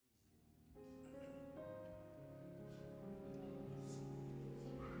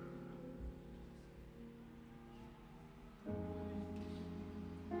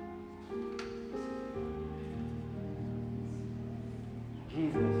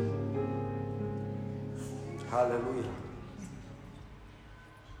Hallelujah.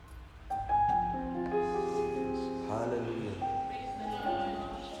 Hallelujah.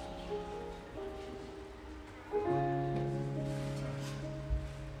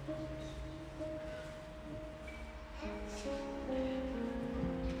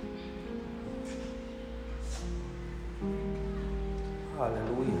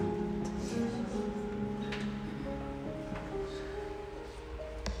 Hallelujah.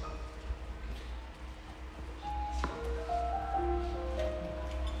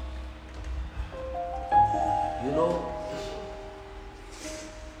 You know,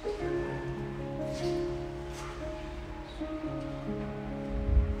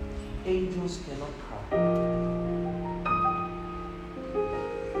 angels cannot cry.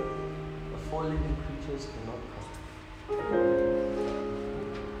 The four living creatures cannot cry.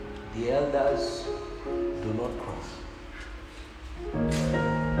 The elders do not cry.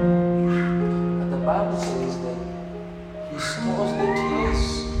 But the Bible says that He stores the tears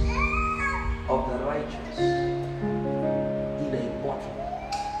of the righteous in a bottle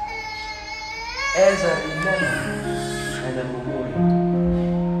as a remembrance and a memorial.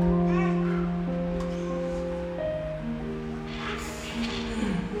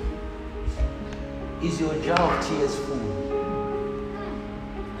 Is your jar of tears full?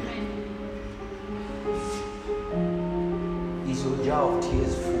 Is your jar of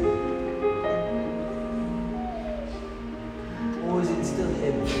tears full? Or is it still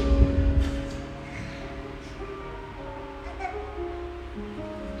empty?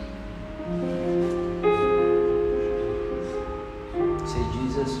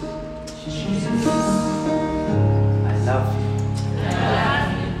 Jesus, I love you.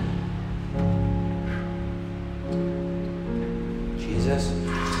 Jesus,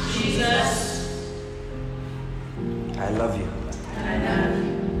 I love you.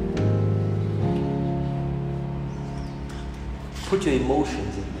 Put your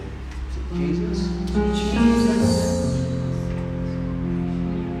emotions in there. Say, Jesus,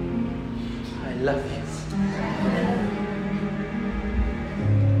 I love you.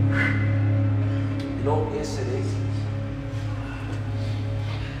 You know, yesterday,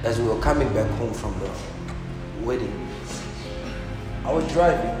 as we were coming back home from the wedding, I was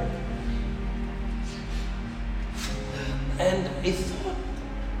driving, and a thought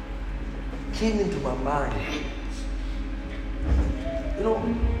came into my mind. You know,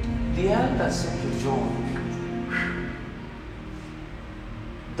 the elder said to John,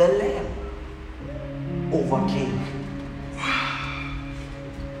 the Lamb overcame.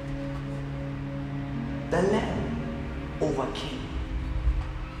 The Lamb overcame.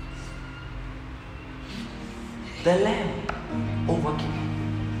 The Lamb overcame.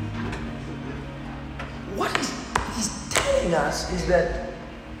 What he's telling us is that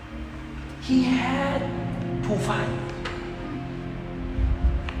he had to fight.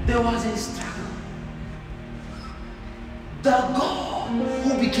 There was a struggle. The God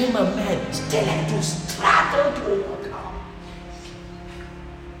who became a man still had to struggle to overcome.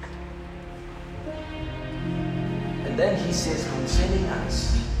 And then he says concerning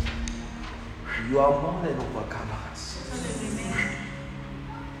us, you are more than overcomers.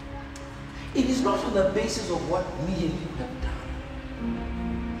 It is not on the basis of what me and you have done.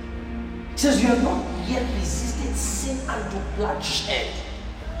 He says you have not yet resisted sin unto bloodshed,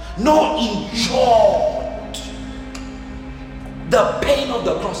 nor endured the pain of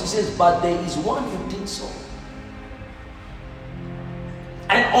the cross. He says, but there is one who did so.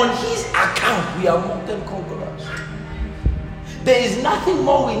 And on his account, we are more than conquerors. There is nothing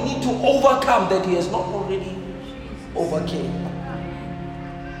more we need to overcome that he has not already overcame.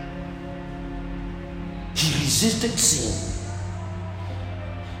 He resisted sin,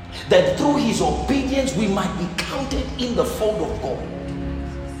 that through his obedience we might be counted in the fold of God.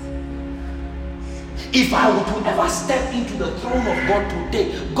 If I were to ever step into the throne of God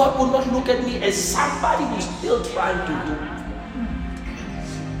today, God will not look at me as somebody who's still trying to do.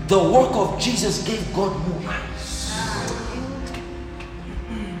 The work of Jesus gave God new eyes.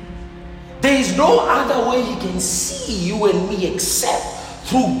 There is no other way he can see you and me except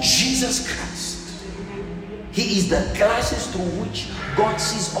through Jesus Christ. He is the glasses through which God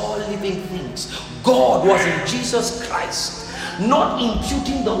sees all living things. God was in Jesus Christ, not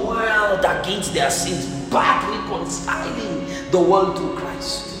imputing the world against their sins, but reconciling the world to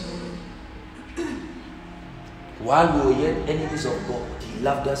Christ. While we were yet enemies of God, he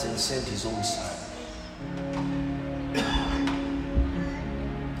loved us and sent his own son.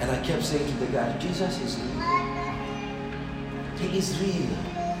 And I kept saying to the guy, Jesus is real. He is real.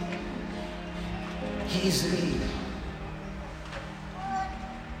 He is real.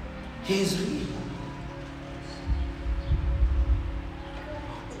 He is real.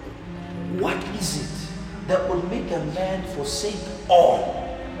 make a man forsake all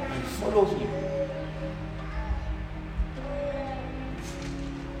and follow him?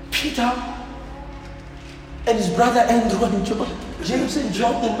 Peter and his brother Andrew and John, James and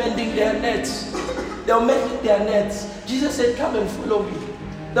John were mending their nets. They were mending their nets. Jesus said, come and follow me.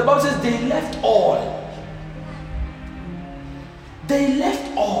 The Bible says they left all. They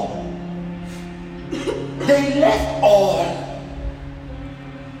left all. They left all.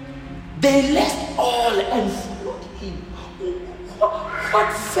 They left all and followed him.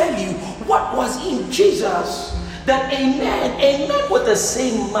 What value? What was in Jesus? That a man with the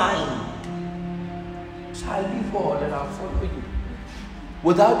same mind. So I leave all and I'll follow you.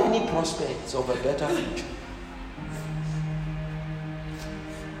 Without any prospects of a better future.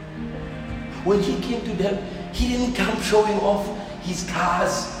 When he came to them, he didn't come showing off his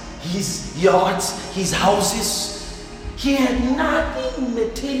cars, his yachts, his houses. He had nothing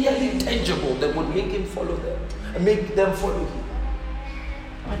materially tangible that would make him follow them and make them follow him.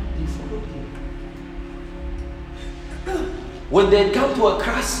 But they followed him. When they had come to a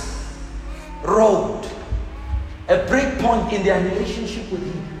cross road, a break point in their relationship with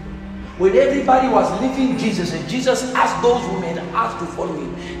him, when everybody was leaving Jesus and Jesus asked those who had asked to follow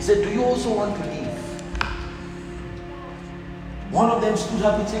him, he said, do you also want to leave? One of them stood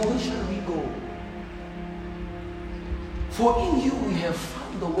up and said, where shall we go? For in you we have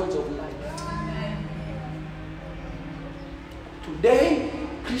found the words of life. Today,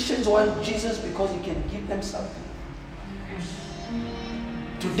 Christians want Jesus because he can give them something.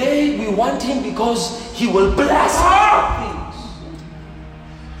 Today, we want him because he will bless our things.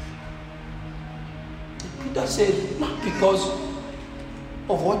 Peter said, not because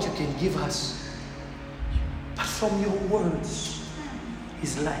of what you can give us, but from your words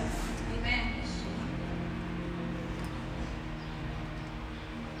is life. Amen.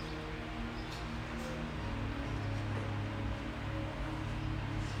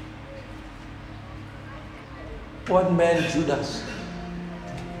 One man, Judas,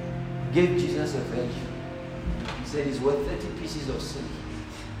 gave Jesus a value. He said he's worth 30 pieces of silver.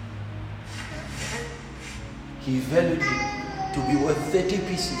 He valued him to be worth 30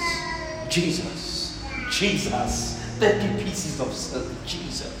 pieces. Jesus, 30 pieces of silver.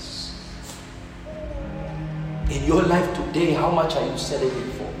 Jesus. In your life today, how much are you selling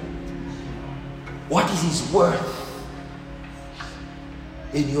it for? What is his worth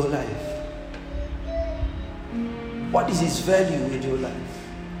in your life? What is his value in your life?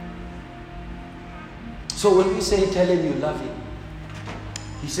 So when we say tell him you love him,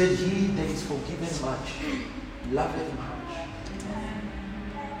 he said, he that is forgiven much, loveth much.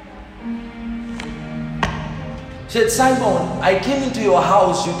 He said, Simon, I came into your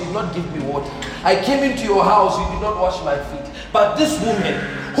house, you did not give me water. I came into your house, you did not wash my feet. But this woman,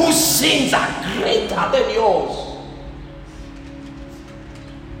 whose sins are greater than yours,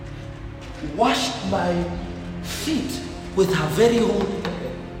 washed my feet with her very own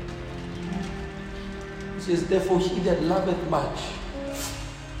hair. He says, therefore he that loveth much,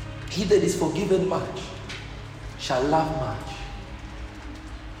 he that is forgiven much, shall love much.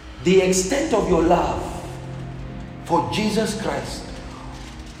 The extent of your love for Jesus Christ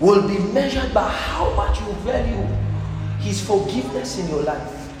will be measured by how much you value his forgiveness in your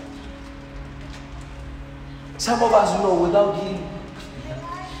life. Some of us know without him,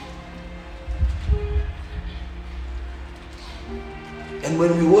 and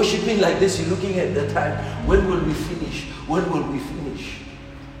when we worshiping like this, you're looking at the time, when will we finish? When will we finish?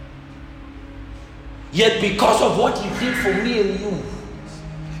 Yet because of what he did for me and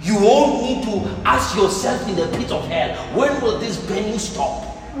you won't need to ask yourself in the pit of hell, when will this burning stop?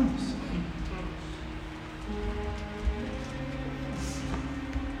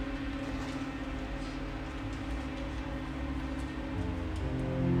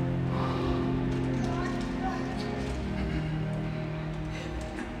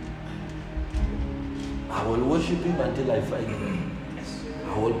 I will worship him until I find him.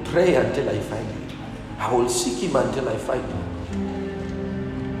 I will pray until I find him. I will seek him until I find him.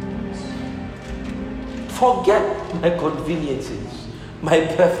 Forget my conveniences, my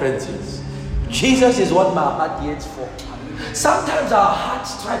preferences. Jesus is what my heart yearns for. Sometimes our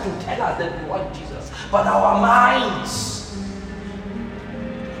hearts try to tell us that we want Jesus, but our minds,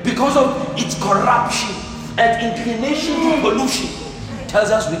 because of its corruption and inclination to pollution, tells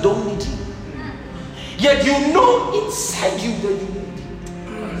us we don't need him. Yet you know inside you that you need him.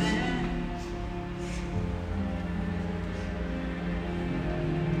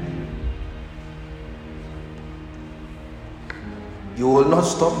 You will not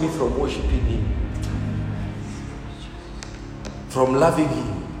stop me from worshiping him, from loving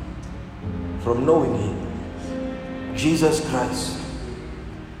him, from knowing him. Jesus Christ,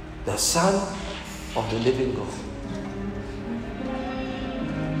 the Son of the living God.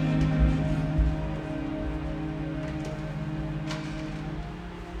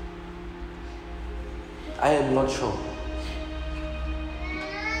 I am not sure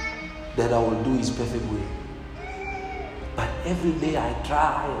that I will do His perfect will. But every day I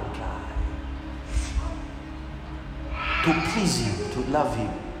try and try to please Him, to love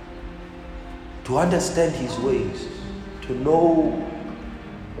Him, to understand His ways, to know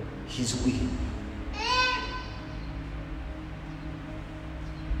His will.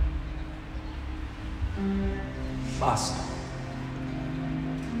 Master,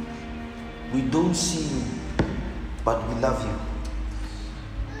 we don't see You, but we love You.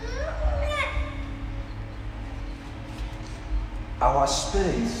 Our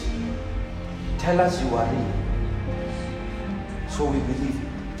spirits tell us You are real, so we believe it.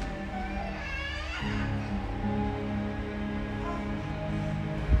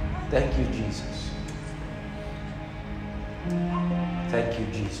 Thank You, Jesus. Thank You,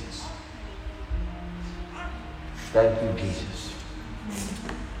 Jesus. Thank You, Jesus.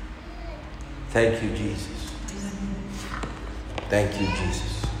 Thank You, Jesus. Thank You,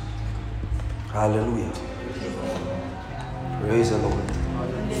 Jesus. Hallelujah. Praise the Lord.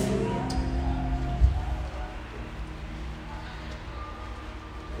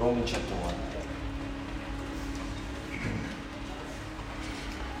 Romans chapter 1.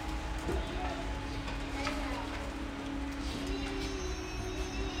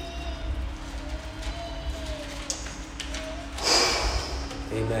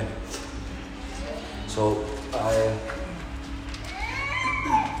 Amen. So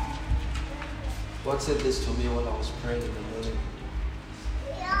God said this to me when I was praying in the morning.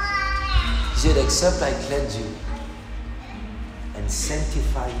 He said, except I cleanse you and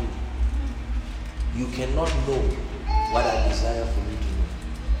sanctify you, you cannot know what I desire for you to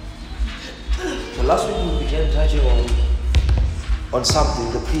know. So last week we began touching on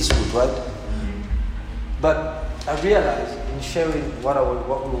something, the priesthood, right? But I realized in sharing what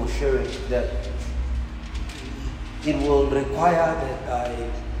we were sharing that it will require that I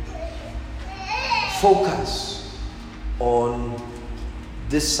focus on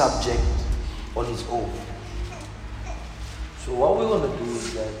this subject on its own. So what we want to do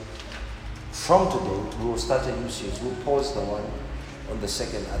is that from today we will start a new series. We'll pause the one on the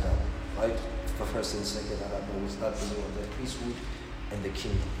second Adam, right? The first and second Adam, but we'll start the new on the priesthood and the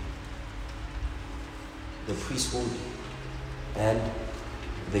kingdom. The priesthood and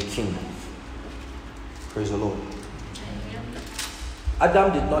the kingdom. Praise the Lord.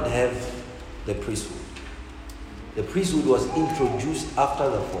 Adam did not have the priesthood. The priesthood was introduced after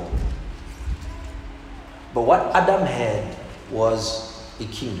the fall. But what Adam had was a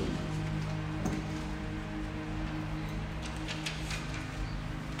kingdom.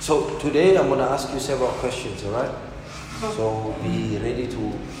 So today I'm going to ask you several questions, all right? So be ready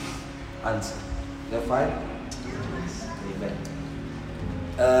to answer. Is that fine?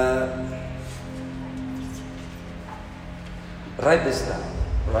 Amen. Write this down,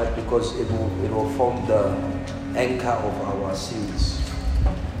 right? Because it will form the anchor of our series.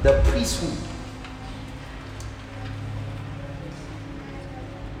 The priesthood.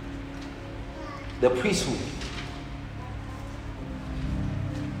 The priesthood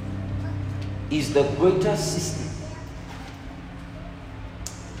is the greatest system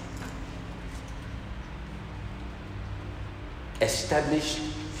established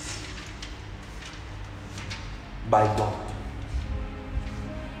by God.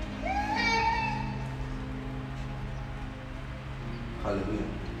 Hallelujah.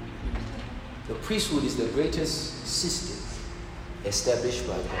 The priesthood is the greatest system established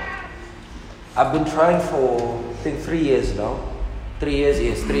by God. I've been trying for, I think, 3 years now. 3 years,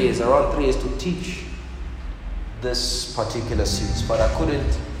 yes, 3 years, around 3 years to teach this particular series, but I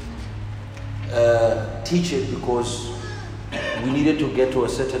couldn't teach it because we needed to get to a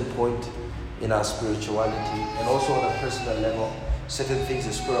certain point in our spirituality, and also on a personal level, certain things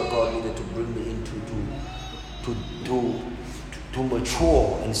the Spirit of God needed to bring me into to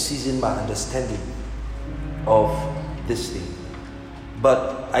mature and season my understanding of this thing.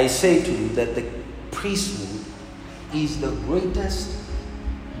 But I say to you that the priesthood is the greatest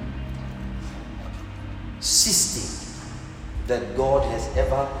system that God has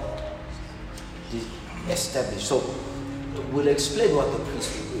ever established. So we'll explain what the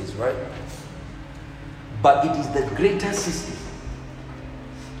priesthood is, right? But it is the greatest system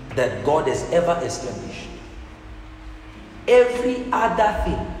that God has ever established. Every other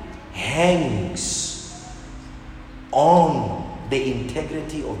thing hangs on the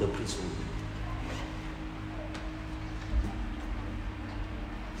integrity of the priesthood.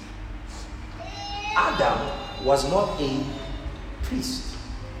 Adam was not a priest.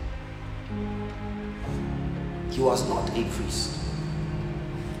 He was not a priest.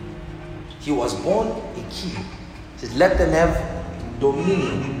 He was born a king. He said, let them have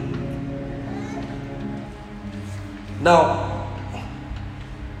dominion. Now,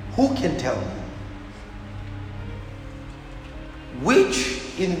 who can tell me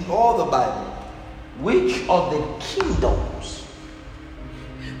which in all the Bible, which of the kingdoms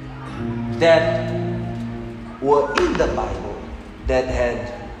that were in the Bible that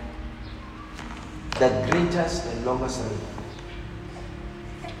had the greatest and longest reign?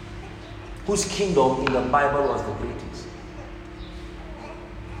 Whose kingdom in the Bible was the greatest?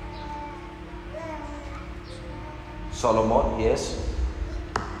 Solomon, yes.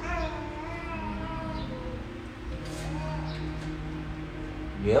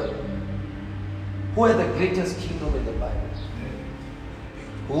 Yep. Who had the greatest kingdom in the Bible?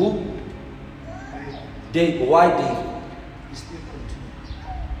 Who? David. Why David?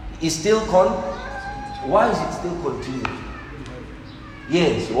 Why is it still continuing?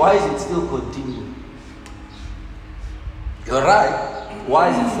 Yes, why is it still continuing? You're right. Why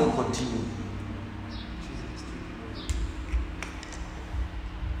is it still continuing?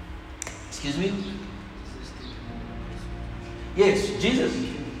 Excuse me? Yes, Jesus.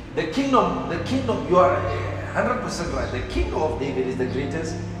 The kingdom, you are 100% right. The kingdom of David is the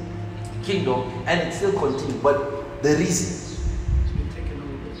greatest kingdom, and it still continues. But the reason?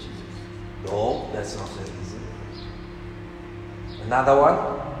 No, that's not the reason. Another one?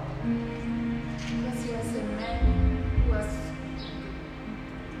 Because he was a man who was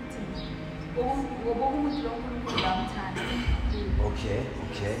Okay,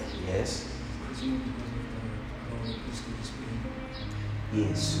 yes.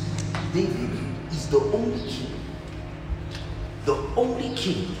 Yes. David is the only king. The only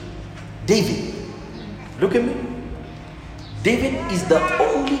king. David. Look at me. David is the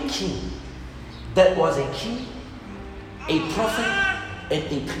only king that was a king, a prophet, and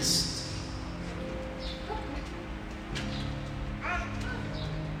a priest.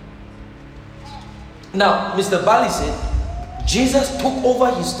 Now, Mr. Bali said, Jesus took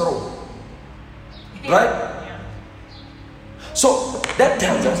over his throne. Right? So, that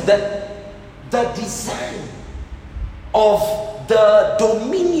tells us that the design of the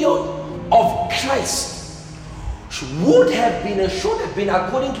dominion of Christ should have been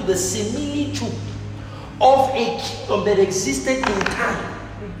according to the similitude of a kingdom that existed in time,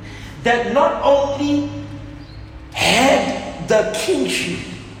 that not only had the kingship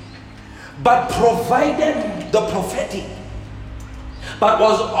but provided the prophetic, but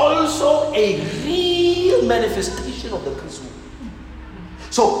was also a real manifestation of the priesthood.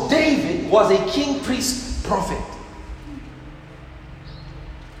 So David was a king, priest, prophet.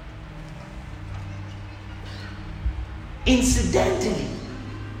 Incidentally,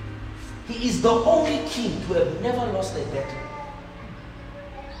 he is the only king to have never lost a battle.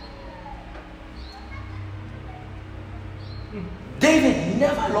 David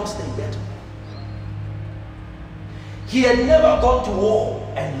never lost a battle. He had never gone to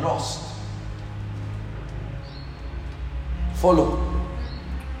war and lost. Follow.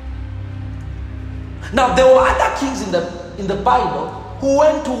 Now there were other kings in the Bible who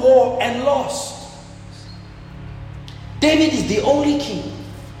went to war and lost. David is the only king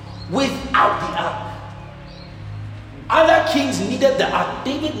without the ark. Other kings needed the ark.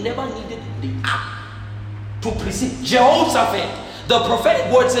 David never needed the ark to precede. Jehoshaphat, the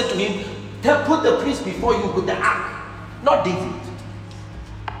prophetic word said to him, put the priest before you with the ark. Not David.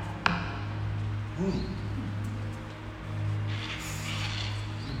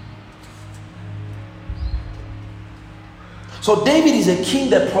 So David is a king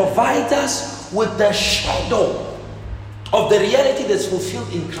that provides us with the shadow of the reality that's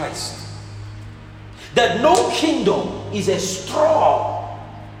fulfilled in Christ. That no kingdom is as strong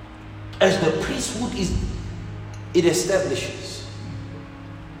as the priesthood it establishes.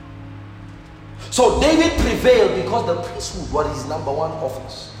 So David prevailed because the priesthood was his number one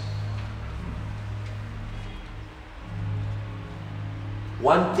office.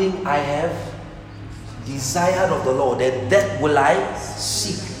 One thing I have desired of the Lord, and that will I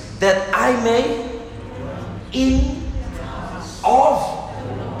seek, that I may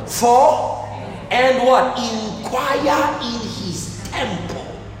and what? Inquire in his temple.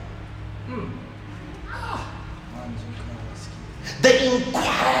 The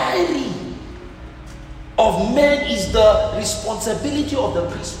inquiry of man is the responsibility of the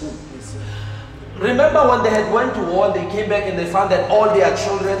priesthood. Remember when they had went to war, they came back and they found that all their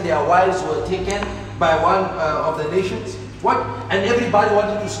children, their wives were taken by one of the nations. What? And everybody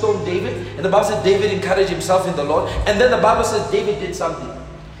wanted to stone David. And the Bible said David encouraged himself in the Lord. And then the Bible says David did something.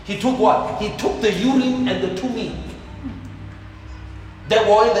 He took what? He took the Urim and the Thummim that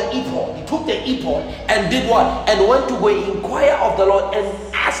were in the ephod. He took the ephod and did what? And went to go inquire of the Lord and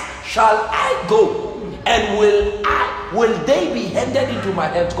ask, shall I go? And will they be handed into my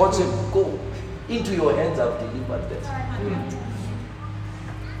hands? God said, go. Into your hands I've delivered them.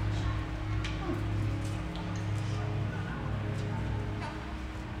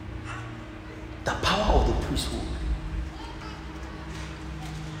 The power of the priesthood.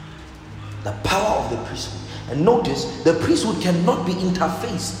 The power of the priesthood. And notice, the priesthood cannot be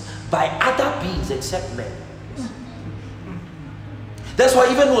interfaced by other beings except men. That's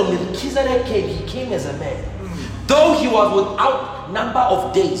why even when Melchizedek came, he came as a man. Though he was without number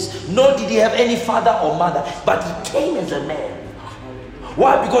of days, nor did he have any father or mother, but he came as a man.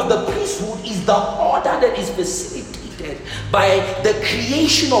 Why? Because the priesthood is the order that is facilitated by the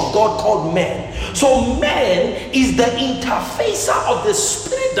creation of God called man. So man is the interfacer of the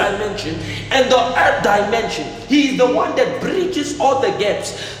spirit dimension and the earth dimension. He is the one that bridges all the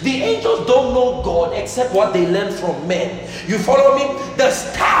gaps. The angels don't know God except what they learn from men. You follow me? The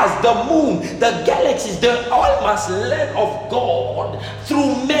stars, the moon, the galaxies, they all must learn of God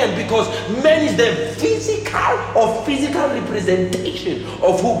through men, because man is the physical representation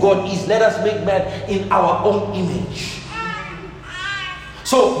of who God is. Let us make man in our own image.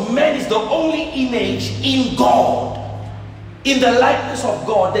 So man is the only image in God, in the likeness of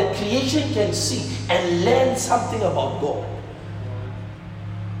God, that creation can see and learn something about God.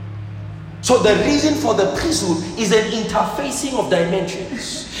 So the reason for the priesthood is an interfacing of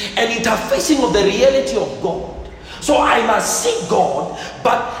dimensions, an interfacing of the reality of God. So I must see God,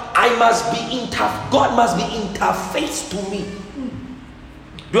 but God must be interfaced to me.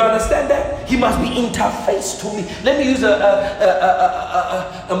 Do you understand that? He must be interfaced to me. Let me use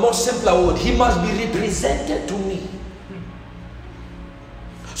a more simpler word. He must be represented to me.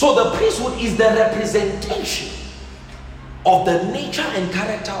 So the priesthood is the representation of the nature and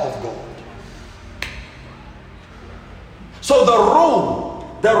character of God. So the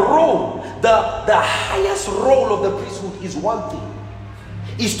highest role of the priesthood is one thing,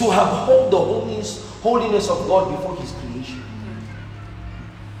 is to uphold the holiness of God before his creation.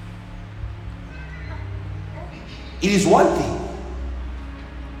 It is one thing.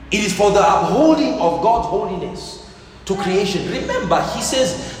 It is for the upholding of God's holiness to creation. Remember, he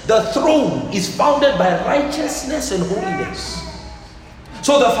says the throne is founded by righteousness and holiness.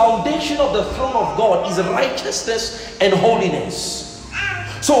 So the foundation of the throne of God is righteousness and holiness.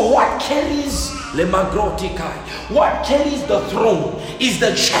 So what carries what carries the throne is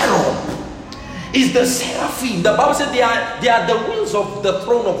the cherub, is the seraphim. The Bible said they are the wheels of the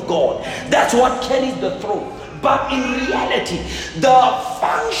throne of God. That's what carries the throne. But in reality, the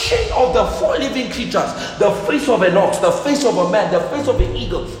function of the four living creatures, the face of an ox, the face of a man, the face of an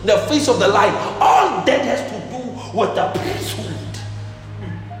eagle, the face of the lion, all that has to do with the priesthood.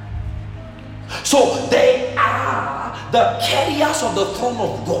 So they are the carriers of the throne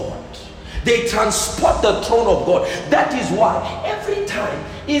of God. They transport the throne of God. That is why every time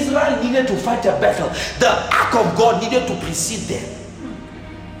Israel needed to fight a battle, the ark of God needed to precede them.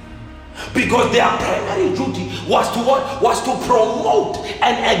 Because their primary duty was to what? Was to promote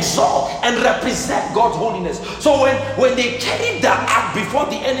and exalt and represent God's holiness. So when they carried the ark before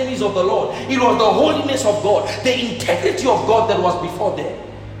the enemies of the Lord, it was the holiness of God, the integrity of God that was before them.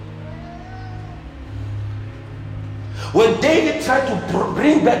 When David tried to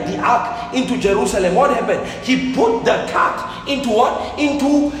bring back the ark into Jerusalem, what happened? He put the cart into what?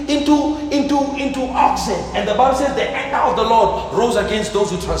 Into oxen. And the Bible says the anger of the Lord rose against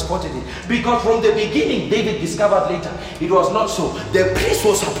those who transported it. Because from the beginning, David discovered later, it was not so. The priest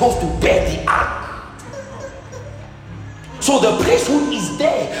was supposed to bear the ark. So the priesthood is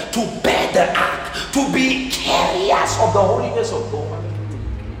there to bear the ark, to be carriers of the holiness of God.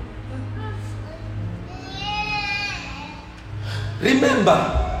 Remember,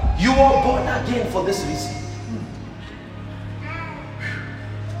 you were born again for this reason.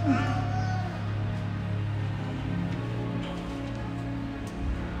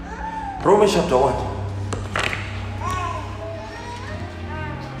 Romans chapter 1.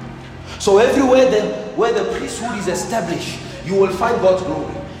 So everywhere where the priesthood is established, you will find God's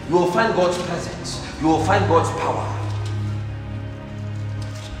glory. You will find God's presence. You will find God's power.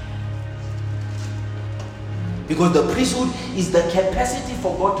 Because the priesthood is the capacity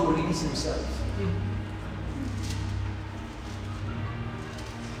for God to release himself.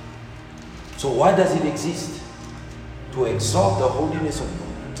 So why does it exist? To exalt the holiness of God.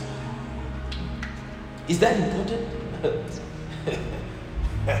 Is that important? I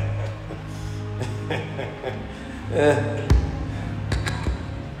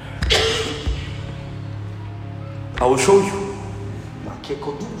will show you.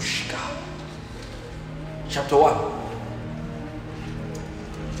 Chapter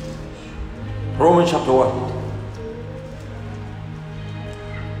 1. Romans chapter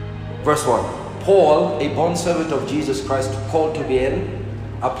 1. Verse 1. Paul, a bondservant of Jesus Christ, called to be an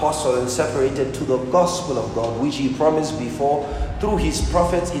apostle and separated to the gospel of God, which he promised before through his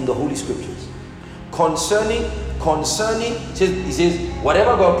prophets in the Holy Scriptures. Concerning, he says,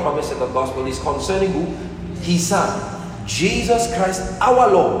 whatever God promised in the gospel is concerning who? His son, Jesus Christ our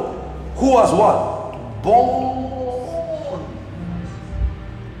Lord, who was what? Born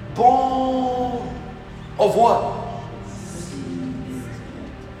of what?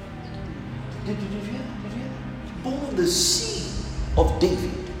 Did you hear? Born of the seed of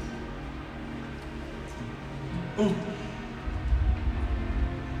David.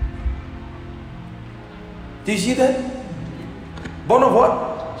 Do you see that? Born of what?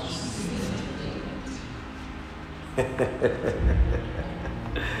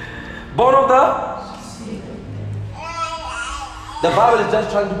 Born of the Bible is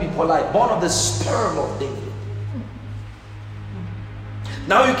just trying to be polite. Born of the sperm of David.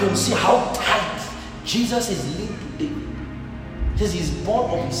 Now you can see how tight Jesus is linked to David. He says he's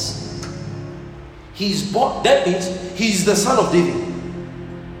born of his seed. He's born, that means he's the son of David.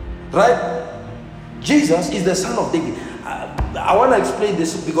 Right? Jesus is the son of David. I want to explain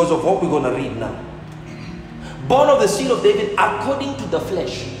this because of what we're going to read now. Born of the seed of David according to the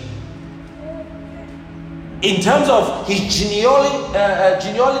flesh. In terms of his genealogy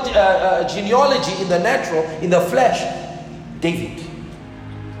in the natural, in the flesh, David.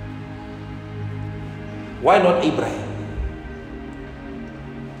 Why not Abraham?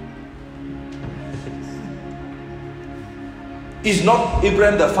 Is not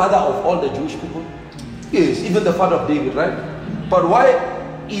Abraham the father of all the Jewish people? Yes, even the father of David, right? But why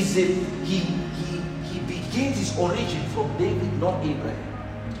is it he begins his origin from David, not Abraham?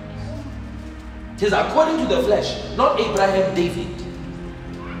 It says according to the flesh, not Abraham, David.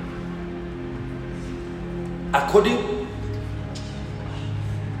 According,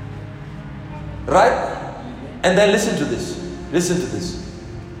 right? And then listen to this. Listen to this.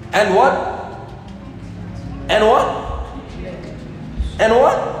 And what? And what? And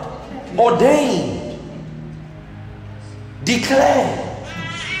what? Ordained. Declared.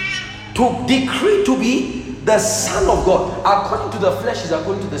 To decree to be the Son of God. According to the flesh is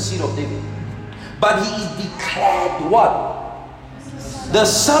according to the seed of David. But he is declared what? The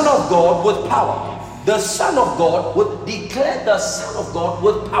Son of God with power. The Son of God would declare the Son of God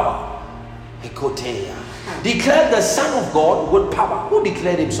with power. Hikotea. Declared the Son of God with power. Who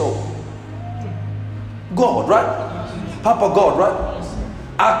declared him so? God, right? Papa God, right?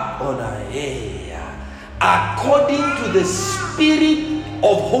 According to the Spirit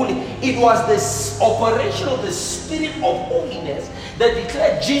of holiness. It was this operation of the Spirit of holiness that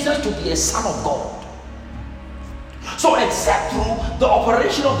declared Jesus to be a Son of God. So except through the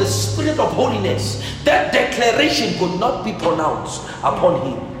operation of the Spirit of holiness, that declaration could not be pronounced upon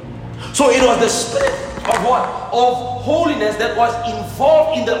him. So it was the Spirit of what? Of holiness that was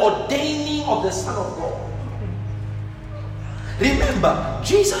involved in the ordaining of the Son of God. Remember,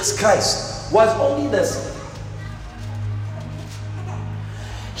 Jesus Christ was only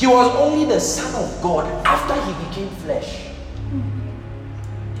He was only the Son of God after he became flesh.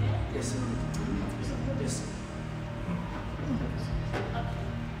 Yes. Yes.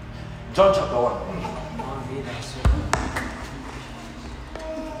 John chapter 1.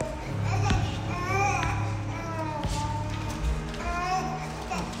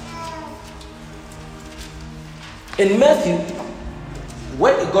 In Matthew,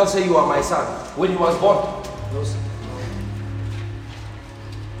 when did God say you are my son? When he was born.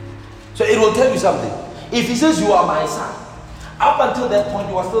 So it will tell you something. If he says you are my son, up until that point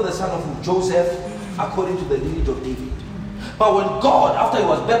he was still the son of Joseph according to the lineage of David. But when God, after he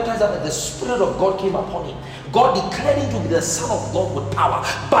was baptized and the Spirit of God came upon him, God declared him to be the Son of God with power.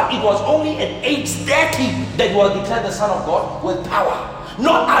 But it was only at age 30 that he was declared the Son of God with power.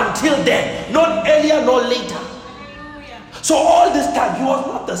 Not until then, not earlier nor later. So all this time he was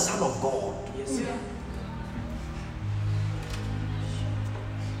not the Son of God.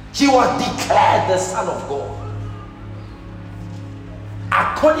 He was declared the Son of God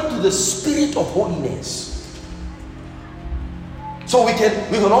according to the Spirit of holiness. So we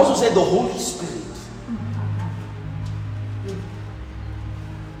can also say the Holy Spirit.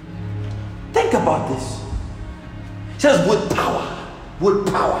 Think about this. It says with power.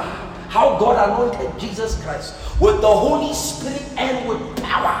 How God anointed Jesus Christ with the Holy Spirit and with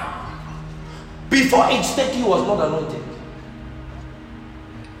power. Before age 30, he was not anointed.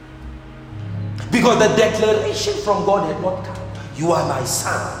 Because the declaration from God had not come. You are my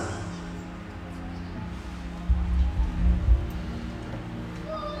son.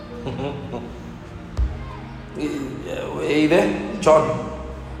 Are you there? John.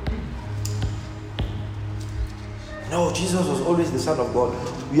 No, Jesus was always the Son of God.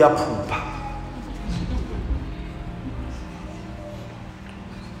 We are Pumpa.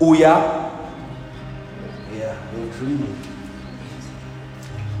 Oh yeah? Yeah, we're dreaming.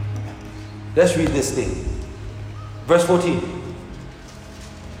 Let's read this thing. Verse 14.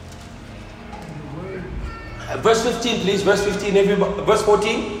 Verse 15, please. Verse 15, everybody. Verse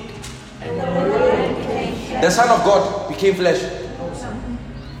 14. The Son of God became flesh.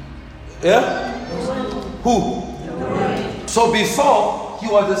 Yeah? Who? So before he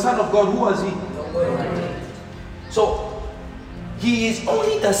was the Son of God, who was he? So he is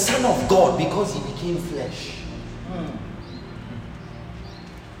only the Son of God because he became flesh.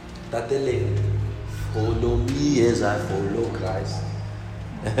 That they live. Follow me as I follow Christ.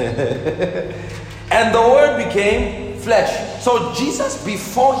 And the Word became flesh. So Jesus,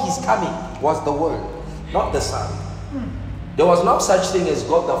 before his coming, was the Word, not the Son. There was no such thing as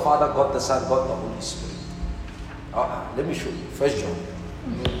God the Father, God the Son, God the Holy Spirit. Let me show you. 1 John.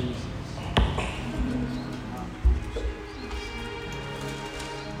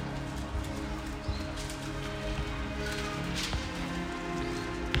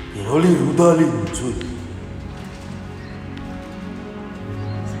 In Holy Rudali.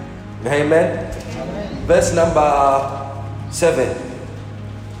 Amen. Verse number 7.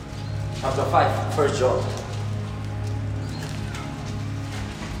 Chapter 5, 1 John.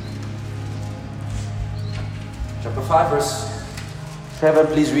 Chapter 5, verse 7,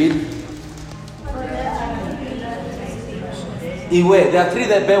 please read. In where? There are three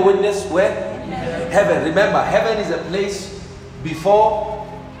that bear witness. Where? Heaven. Remember, heaven is a place before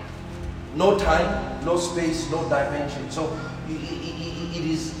no time, no space, no dimension. So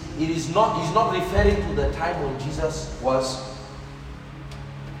it is not, he's not referring to the time when Jesus was.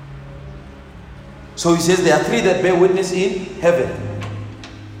 So he says there are three that bear witness in heaven.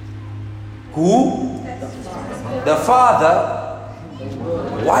 Who? The Father.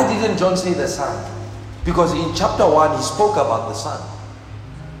 Why didn't John say the Son? Because in chapter 1 he spoke about the Son.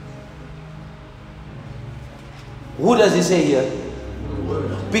 Who does he say here?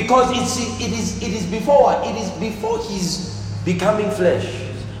 Because it is before what? It is before he's becoming flesh.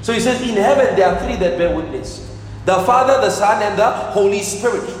 So he says in heaven there are three that bear witness. The Father, the Son, and the Holy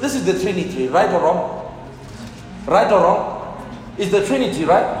Spirit. This is the Trinity, right or wrong? Right or wrong? It's the Trinity,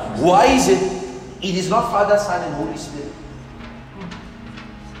 right? Why is it? It is not Father, Son, and Holy Spirit.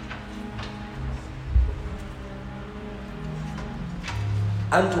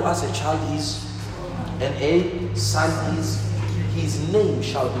 Unto us a child is, and a son is. His name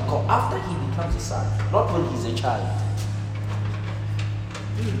shall be called after he becomes a son, not when he's a child.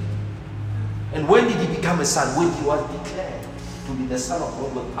 And when did he become a son? When he was declared to be the Son of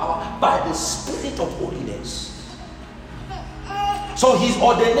God with power by the Spirit of holiness. So his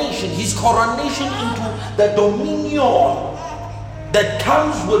ordination, his coronation into the dominion that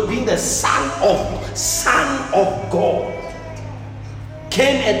comes with being the Son of God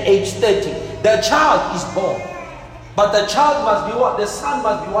came at age 30. The child is born. But the child must be what? The son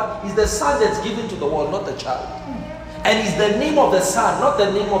must be what? Is the son that's given to the world, not the child. And it's the name of the son, not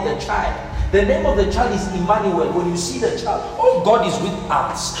the name of the child. The name of the child is Emmanuel. When you see the child, oh, God is with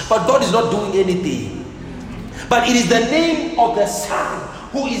us. But God is not doing anything. But it is the name of the Son,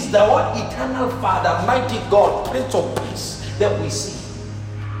 who is the what? Eternal Father, mighty God, Prince of Peace, that we see.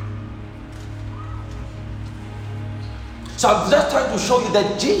 So I'm just trying to show you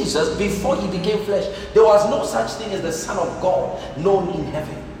that Jesus, before he became flesh, there was no such thing as the Son of God known in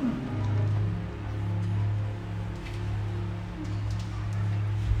heaven.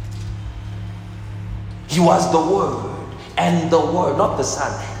 He was the Word, and the Word, not the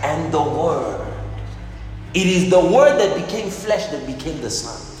Son, and the Word. It is the Word that became flesh that became the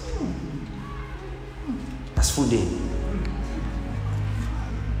Son. That's full day.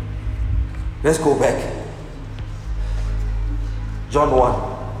 Let's go back. John 1.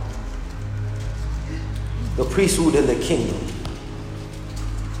 The priesthood and the kingdom.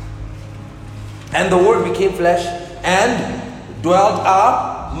 And the Word became flesh and dwelt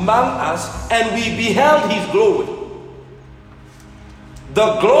among us, and we beheld his glory.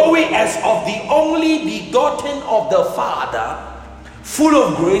 The glory as of the only begotten of the Father, full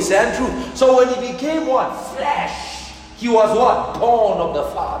of grace and truth. So when he became what? Flesh. He was what? Born of the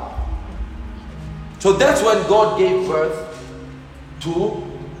Father. So that's when God gave birth to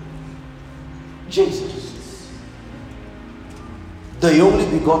Jesus, the only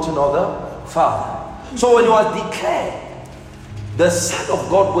begotten of the Father. So when he was declared the Son of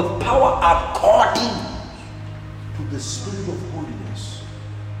God with power according to the Spirit of holiness,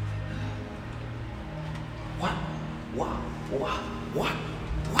 what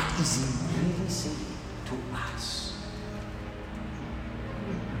is he really saying to us?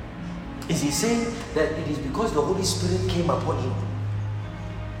 Is he saying that it is because the Holy Spirit came upon him?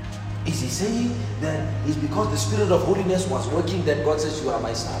 Is he saying that it's because the Spirit of holiness was working that God says, you are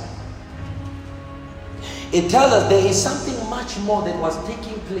my son? It tells us there is something much more that was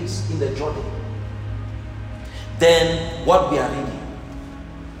taking place in the Jordan than what we are reading.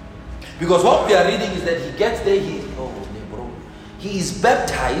 Because what we are reading is that he gets there, he is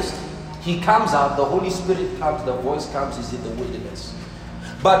baptized, he comes out, the Holy Spirit comes, the voice comes, he's in the wilderness.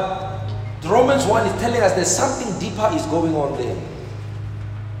 But Romans 1 is telling us there's something deeper is going on there.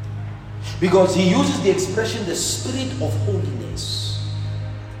 Because he uses the expression the Spirit of holiness.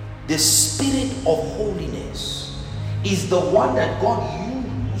 The Spirit of holiness is the one that God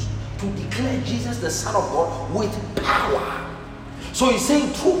used to declare Jesus the Son of God with power. So he's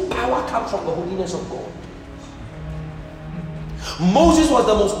saying true power comes from the holiness of God. Moses was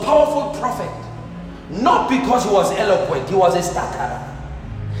the most powerful prophet, not because he was eloquent, he was a stutterer.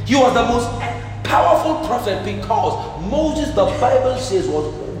 He was the most powerful prophet because Moses, the Bible says, was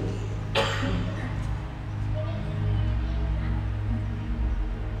holy.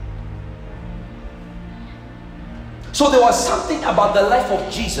 So there was something about the life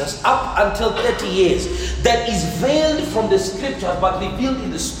of Jesus up until 30 years that is veiled from the scriptures but revealed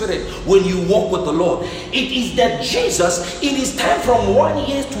in the spirit when you walk with the Lord. It is that Jesus, in his time from 1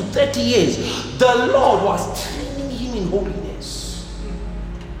 year to 30 years, the Lord was training him in holiness.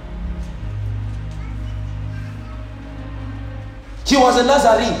 He was a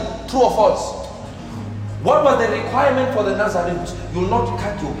Nazarene, true or false? What was the requirement for the Nazarenes? You will not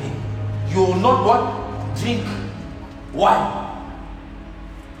cut your hair. You will not what? Drink wine.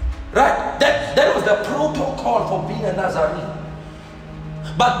 Right? That was the protocol for being a Nazarene.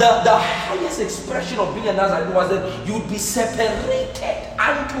 But the highest expression of being a Nazarene was that you would be separated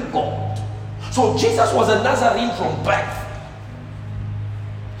unto God. So Jesus was a Nazarene from birth.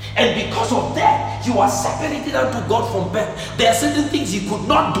 And because of that, he was separated unto God from birth. There are certain things he could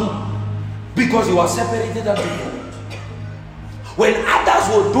not do because he was separated unto God. When others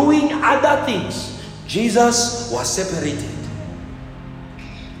were doing other things, Jesus was separated.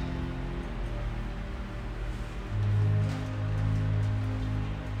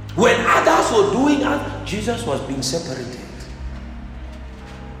 When others were doing it, Jesus was being separated.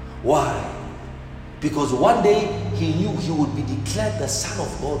 Why? Because one day he knew he would be declared the Son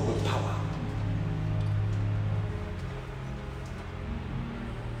of God with power.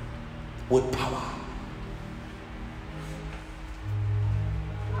 With power.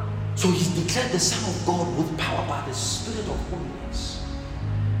 So he's declared the Son of God with power by the Spirit of holiness.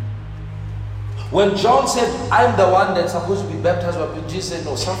 When John said, I'm the one that's supposed to be baptized, but Jesus said,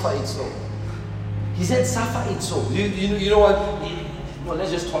 no, suffer it so. He said, suffer it so. You know what? No,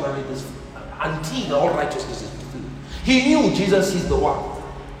 let's just tolerate this until all righteousness is fulfilled. He knew Jesus is the one.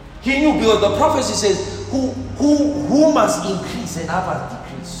 He knew because the prophecy says, who must increase and others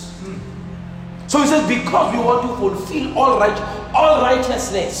decrease. So he says, because we want to fulfill all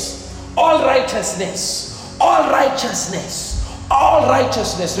righteousness. All righteousness, all righteousness, all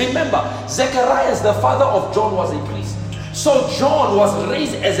righteousness. Remember, Zechariah, the father of John, was a priest. So John was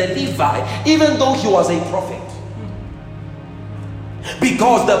raised as a Levite, even though he was a prophet.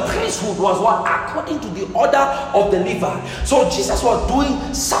 Because the priesthood was what? According to the order of the Levite. So Jesus was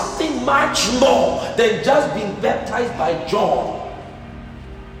doing something much more than just being baptized by John.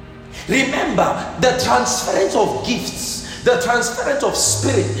 Remember, the transference of gifts, the transference of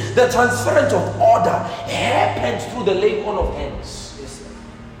spirit, the transference of order happens through the laying on of hands.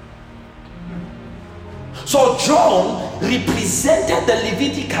 So John represented the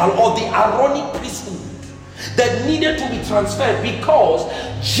Levitical or the Aaronic priesthood that needed to be transferred because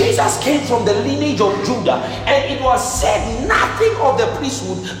Jesus came from the lineage of Judah, and it was said nothing of the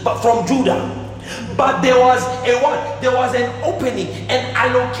priesthood but from Judah. But there was there was an opening, an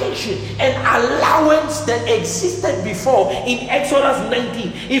allocation, an allowance that existed before in Exodus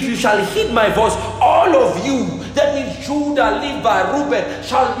 19. If you shall heed my voice, all of you, that means Judah, Levi, Reuben,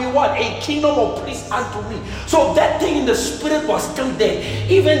 shall be what? A kingdom of priests unto me. So that thing in the spirit was still there,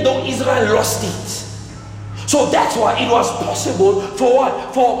 even though Israel lost it. So that's why it was possible for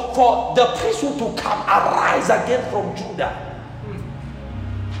what? For the priesthood to come, arise again from Judah.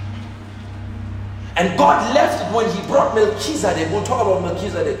 And God left it when he brought Melchizedek. We'll talk about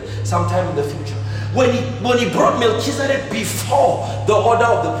Melchizedek sometime in the future. When he brought Melchizedek before the order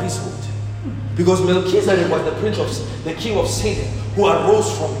of the priesthood. Because Melchizedek was the king of Salem, who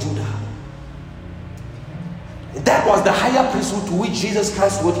arose from Judah. That was the higher priesthood to which Jesus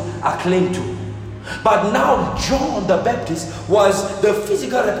Christ would acclaim to. But now John the Baptist was the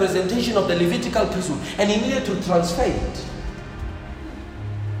physical representation of the Levitical priesthood, and he needed to transfer it.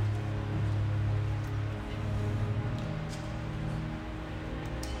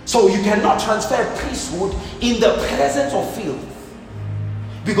 So you cannot transfer priesthood in the presence of filth,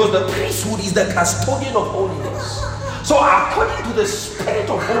 because the priesthood is the custodian of holiness. So according to the spirit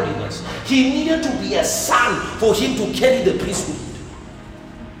of holiness, he needed to be a son for him to carry the priesthood.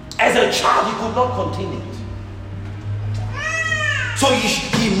 As a child, he could not contain it. So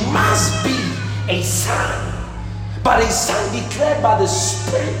he must be a son, but a son declared by the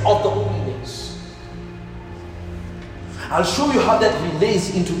spirit of the holiness. I'll show you how that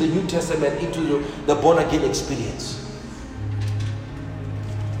relates into the New Testament, into the born-again experience.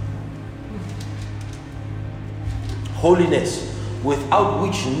 Holiness, without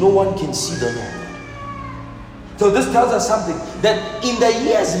which no one can see the Lord. So this tells us something, that in the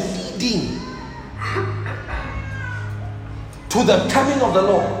years leading to the coming of the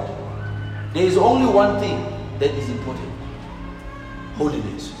Lord, there is only one thing that is important: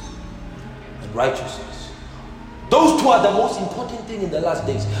 holiness and righteousness. Those two are the most important thing in the last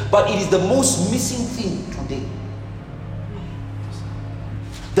days, but it is the most missing thing today.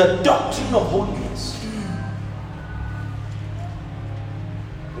 The doctrine of holiness.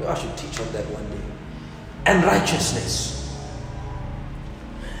 I should teach on that one day. And righteousness.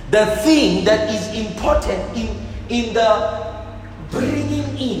 The thing that is important in the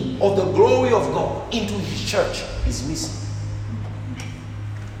bringing in of the glory of God into his church is missing.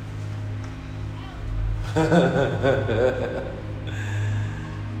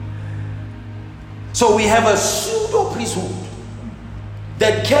 So we have a pseudo priesthood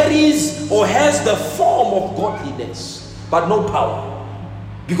that carries or has the form of godliness, but no power.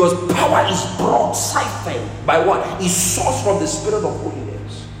 Because power is brought, siphoned by what? Is sourced from the spirit of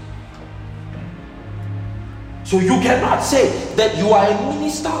holiness. So you cannot say that you are a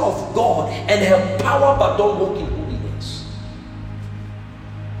minister of God and have power but don't walk in holiness.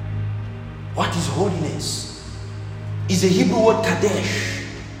 What is holiness? Is the Hebrew word kadesh,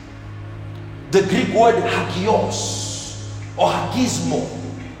 the Greek word hagios or hagismo.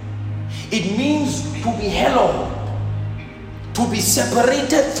 It means to be hallowed, to be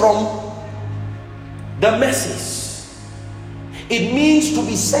separated from the masses. It means to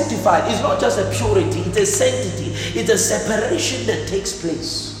be sanctified. It's not just a purity, it's a sanctity, it's a separation that takes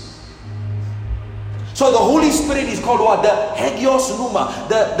place. So the Holy Spirit is called what? The Hagios Pneuma,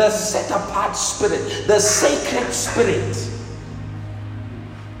 the set apart spirit, the sacred spirit.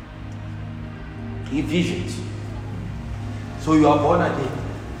 Ephesians. So you are born again.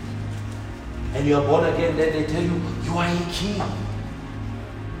 And you are born again, then they tell you, you are a king.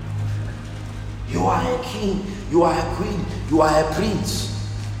 You are a king. You are a queen. You are a prince.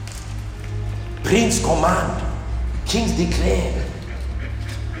 Prince command. Kings declare.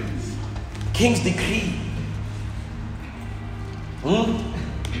 Kings decree.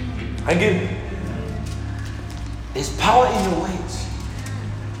 Again, there's power in your words.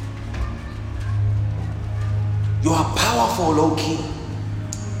 You are powerful, O king.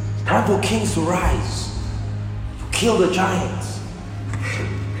 Time for kings to rise, to kill the giants.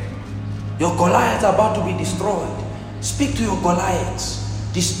 Your Goliaths are about to be destroyed. Speak to your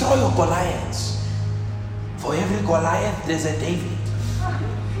Goliaths. Destroy your Goliaths. For every Goliath, there's a David.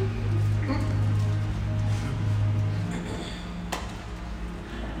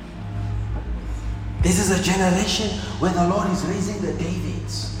 This is a generation where the Lord is raising the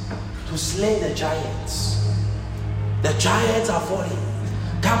Davids to slay the giants. The giants are falling.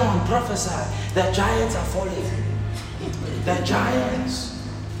 Come on, prophesy. The giants are falling. The giants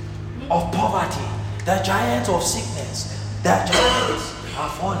of poverty, the giants of sickness, the giants are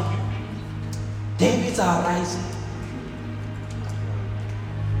falling. Davids are rising.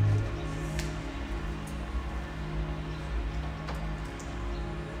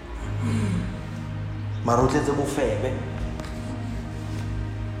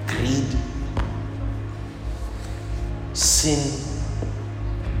 Greed, sin,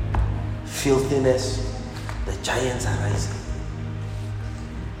 filthiness, the giants are rising.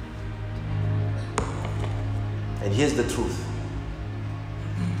 And here's the truth.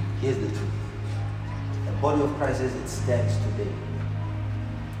 Here's the truth. The body of Christ as it stands today,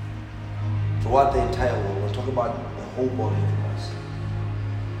 throughout the entire world, we'll talk about the whole body of Christ.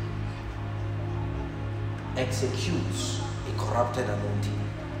 executes a corrupted anointing.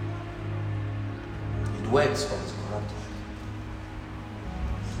 It works, but it's corrupted.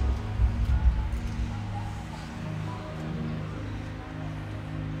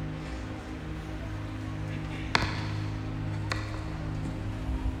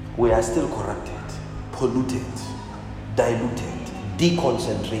 We are still corrupted, polluted, diluted,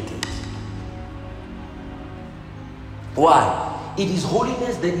 deconcentrated. Why? It is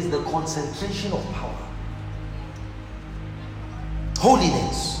holiness that is the concentration of power.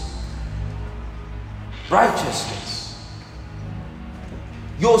 Holiness, righteousness.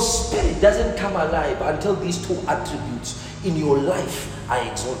 Your spirit doesn't come alive until these two attributes in your life are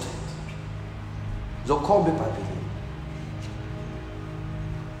exalted. Zokombe Babylon.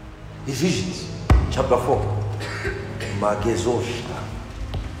 Ephesians chapter 4. Magezoshta.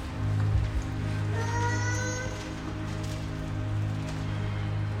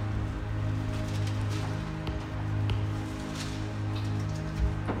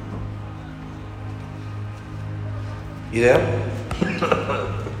 You there?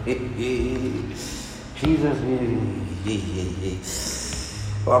 Jesus.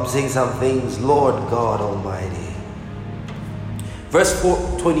 Oh, I'm saying some things, Lord God Almighty. Verse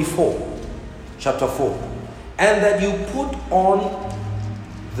 24, chapter 4. And that you put on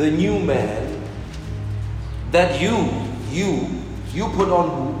the new man, that you put on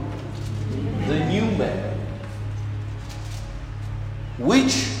who? The new man,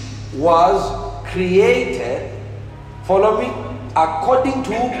 which was created, follow me, according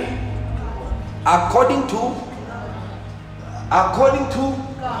to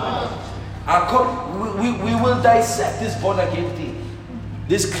we will dissect this born again thing,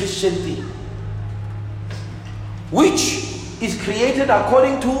 this Christian thing, which is created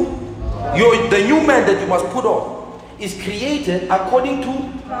according to the new man that you must put on is created according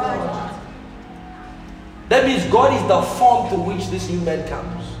to God. That means God is the form to which this new man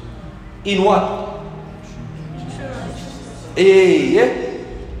comes. In what?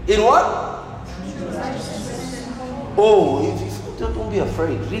 In what? Oh, don't be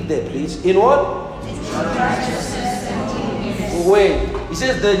afraid. Read there, please. In what? Wait. He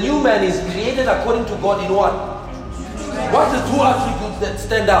says the new man is created according to God in what? What's the two attributes that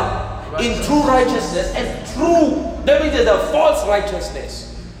stand out? In true righteousness and true. That means there's a false righteousness.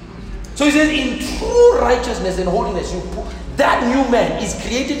 So he says in true righteousness and holiness, that new man is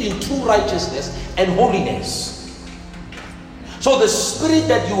created in true righteousness and holiness. So the spirit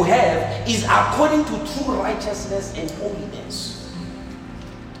that you have is according to true righteousness and holiness.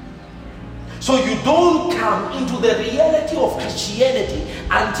 So you don't come into the reality of Christianity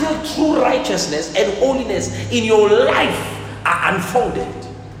until true righteousness and holiness in your life are unfolded.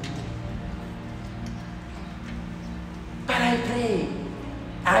 But I pray,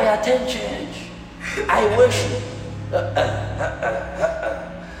 I attend church, I worship.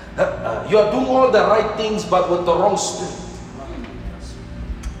 You are doing all the right things but with the wrong spirit.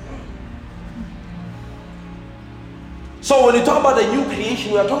 So when you talk about the new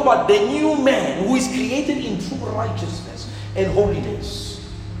creation, we are talking about the new man who is created in true righteousness and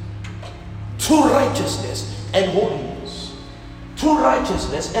holiness. True righteousness and holiness. True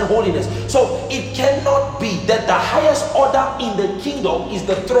righteousness and holiness. So it cannot be that the highest order in the kingdom is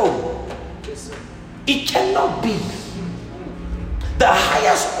the throne. It cannot be. The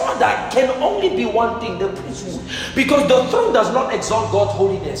highest order can only be one thing, the priesthood. Because the throne does not exalt God's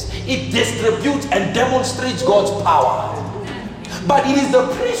holiness. It distributes and demonstrates God's power. But it is the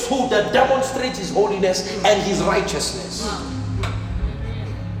priesthood that demonstrates his holiness and his righteousness.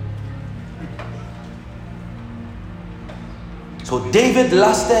 So David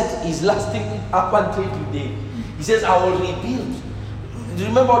is lasting up until today. He says, I will rebuild.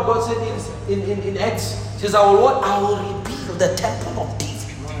 Remember what God said in Acts? He says, I will rebuild the temple of David.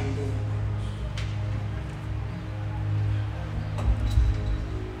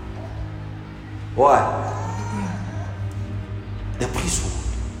 Why? The priesthood.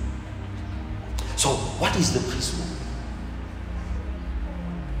 So what is the priesthood?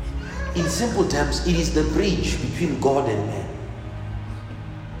 In simple terms, it is the bridge between God and man.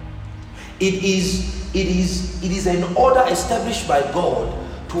 It is an order established by God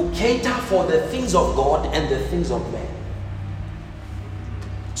to cater for the things of God and the things of man.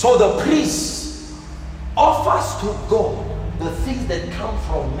 So the priest offers to God the things that come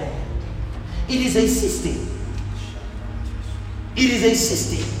from man. It is a system. It is a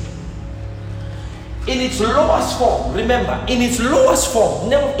system. In its lowest form, remember, in its lowest form,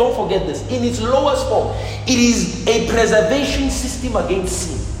 never, don't forget this, in its lowest form, it is a preservation system against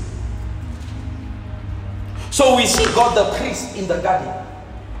sin. So we see God the priest in the garden,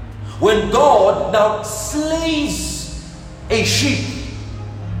 When God now slays a sheep,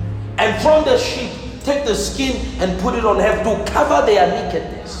 and from the sheep take the skin and put it on heaven to cover their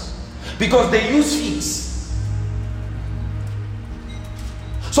nakedness, because they use figs.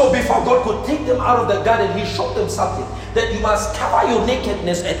 So before God could take them out of the garden, he showed them something, that you must cover your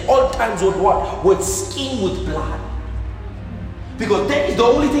nakedness at all times with what? With skin, with blood. Because that is the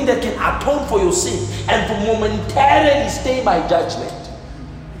only thing that can atone for your sin and to momentarily stay my judgment.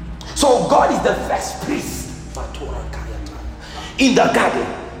 So God is the first priest in the garden,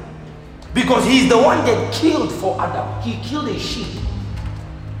 because he is the one that killed for Adam. He killed a sheep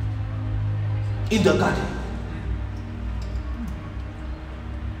in the garden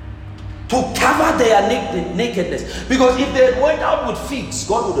to cover their nakedness. Because if they had went out with figs,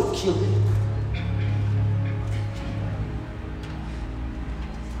 God would have killed them.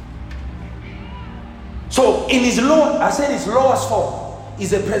 So in his law, I said his lowest form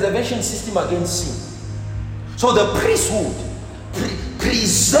is a preservation system against sin. So the priesthood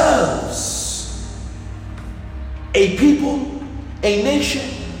preserves a people, a nation,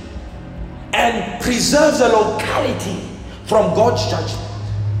 and preserves a locality from God's judgment.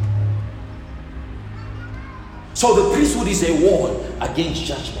 So the priesthood is a wall against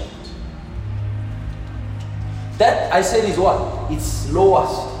judgment. That, I said, is what? Its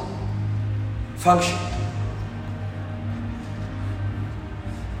lowest function.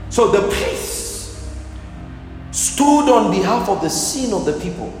 So the priests stood on behalf of the sin of the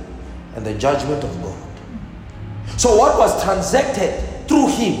people and the judgment of God. So what was transacted through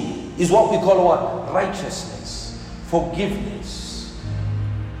him is what we call what? Righteousness, forgiveness.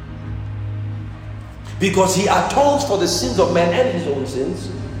 Because he atones for the sins of man and his own sins,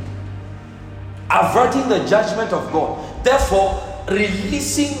 averting the judgment of God. Therefore,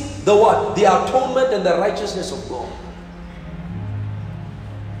 releasing the what? The atonement and the righteousness of God.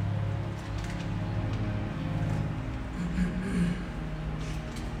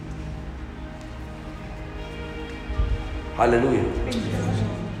 Hallelujah.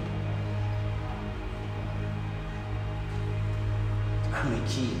 I'm a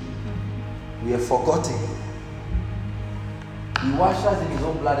king. We have forgotten. He washed us in his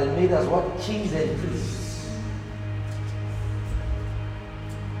own blood and made us what? Kings and priests.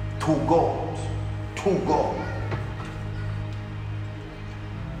 To God. To God.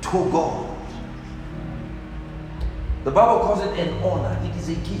 To God. The Bible calls it an honor. It is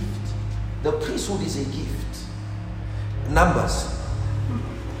a gift. The priesthood is a gift. Numbers.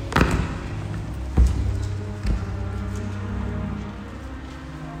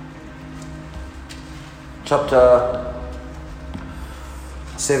 Chapter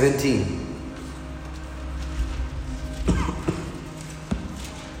 17.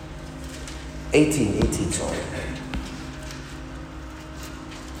 Eighteen, sorry.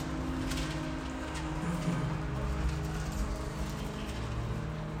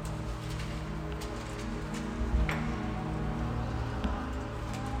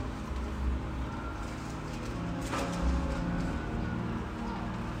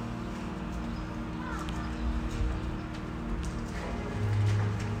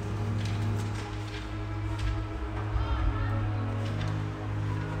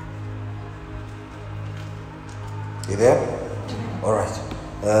 You there? All right.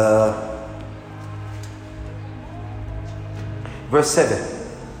 Verse 7.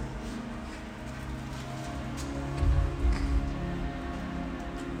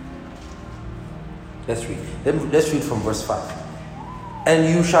 Let's read from verse 5.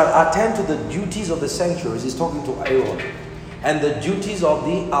 And you shall attend to the duties of the sanctuaries. He's talking to Aaron. And the duties of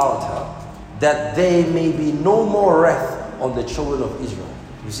the altar, that there may be no more wrath on the children of Israel.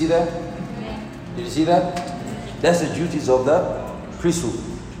 You see that? Did you see that? That's the duties of the priesthood.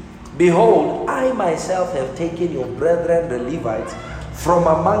 Behold, I myself have taken your brethren, the Levites, from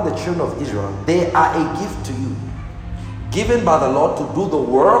among the children of Israel. They are a gift to you, given by the Lord to do the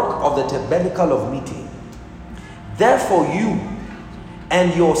work of the tabernacle of meeting. Therefore you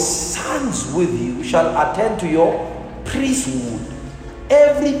and your sons with you shall attend to your priesthood,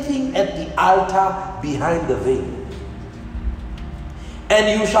 everything at the altar behind the veil.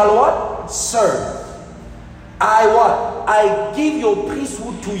 And you shall what? Serve. I give your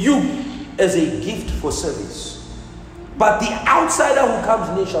priesthood to you as a gift for service. But the outsider who comes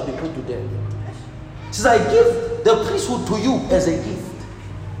near shall be put to death. He says, I give the priesthood to you as a gift.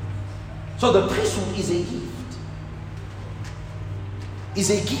 So the priesthood is a gift. Is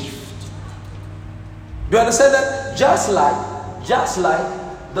a gift. Do you understand that? Just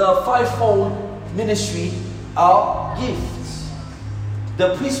like the fivefold ministry are gifts.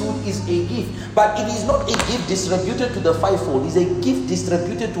 The priesthood is a gift, but it is not a gift distributed to the fivefold. It's a gift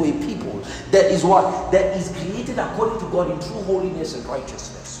distributed to a people that is what? That is created according to God in true holiness and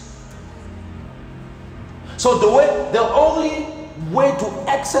righteousness. So the only way to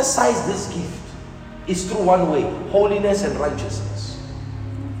exercise this gift is through one way: holiness and righteousness.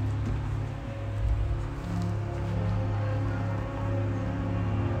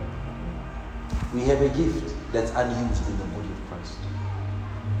 We have a gift that's unused in the body of Christ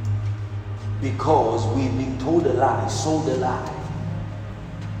because we've been told a lie, sold a lie.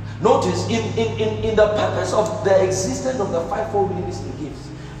 Notice in the purpose of the existence of the fivefold ministry gifts,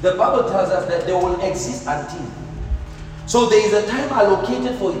 the Bible tells us that they will exist until. So there is a time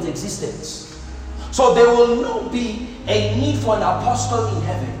allocated for its existence. So there will not be a need for an apostle in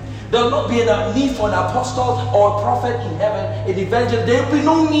heaven. There will not be a need for an apostle or a prophet in heaven, an evangelist. There will be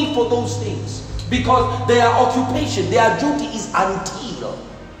no need for those things because their occupation, their duty is until.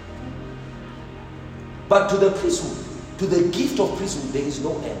 But to the priesthood, to the gift of priesthood, there is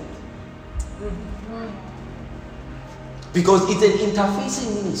no end. Because it's an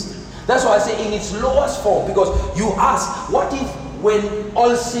interfacing ministry. That's why I say in its lowest form, because you ask, what if when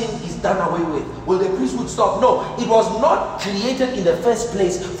all sin is done away with, will the priesthood stop? No, it was not created in the first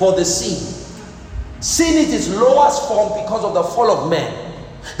place for the sin. Sin is its lowest form because of the fall of man.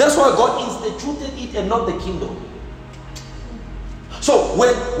 That's why God instituted it and not the kingdom. So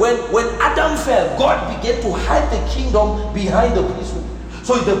when Adam fell, God began to hide the kingdom behind the priesthood.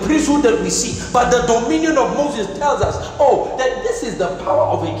 So it's the priesthood that we see. But the dominion of Moses tells us, oh, that this is the power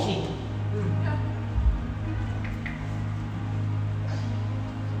of a king.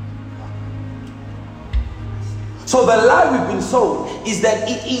 So the lie we've been sold is that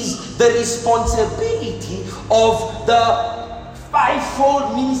it is the responsibility of the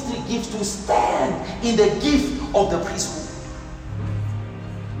fivefold ministry gifts to stand in the gift of the priesthood.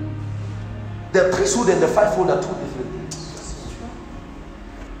 The priesthood and the fivefold are two different things.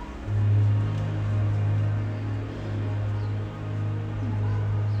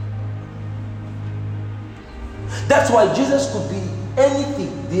 That's why Jesus could be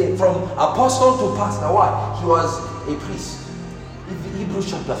anything, from apostle to pastor. Why? He was a priest. Hebrews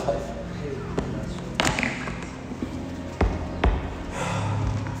chapter 5.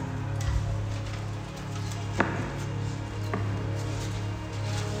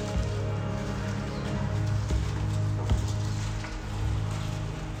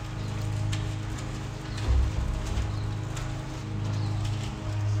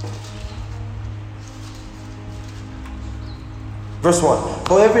 Verse 1.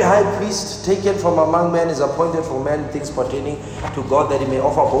 For every high priest taken from among men is appointed for men things pertaining to God, that he may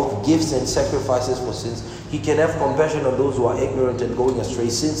offer both gifts and sacrifices for sins. He can have compassion on those who are ignorant and going astray,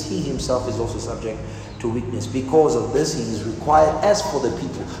 since he himself is also subject to weakness. Because of this he is required as for the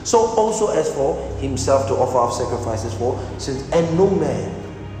people, so also as for himself, to offer up sacrifices for sins. And no man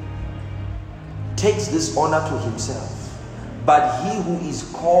takes this honor to himself, but he who is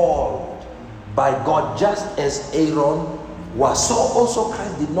called by God, just as Aaron was, so also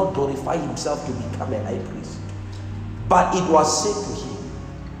Christ did not glorify himself to become a high priest, but it was said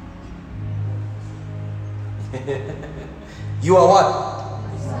to him, you are what?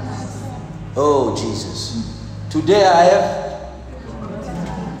 Oh Jesus, today I have.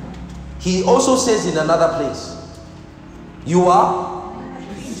 He also says in another place, you are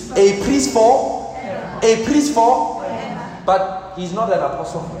a priest for but he's not an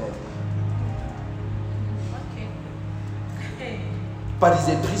apostle forever. But he's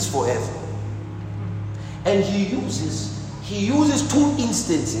a priest forever. And he uses two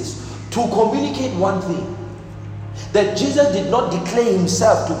instances to communicate one thing: that Jesus did not declare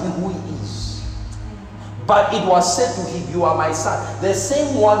himself to be who he is, but it was said to him, you are my son. The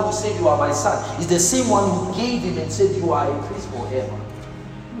same one who said you are my son is the same one who gave him and said you are a priest forever.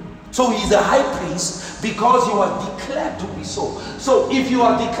 So he is a high priest because he was declared to be so. So if you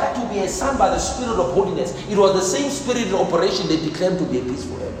are declared to be a son by the Spirit of holiness, it was the same Spirit in operation that declared to be a priest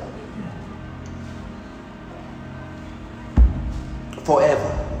forever.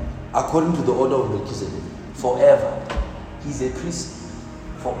 Forever. According to the order of Melchizedek. Forever. He's a priest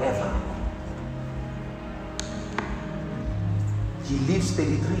forever. He lives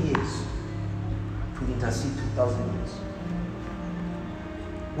 33 years to intercede 2,000 years.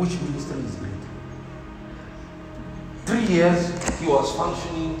 Which ministry is great? 3 years he was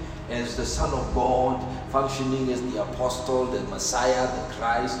functioning as the Son of God, functioning as the Apostle, the Messiah, the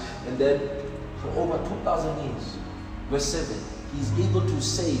Christ, and then for over 2,000 years. Verse 7, he's able to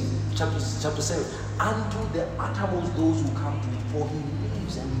save, chapter 7, unto the uttermost those who come to him, for he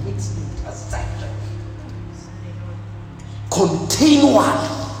lives and makes intercession. continually.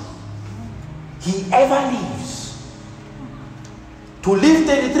 He ever lives. To live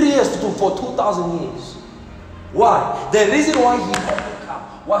 33 years for 2,000 years. Why? The reason why he had to come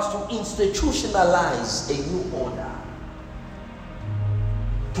was to institutionalize a new order.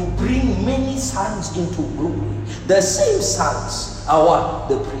 To bring many sons into glory. The same sons are what?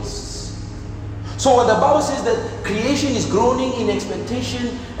 The priests. So when the Bible says that creation is groaning in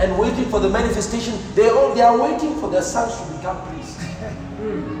expectation and waiting for the manifestation, they are waiting for their sons to become priests.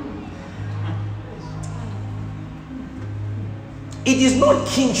 It is not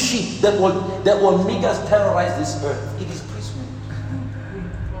kingship that will make us terrorize this earth. It is priesthood.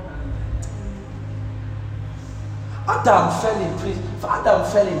 Adam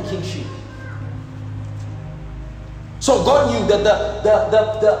fell in kingship. So God knew that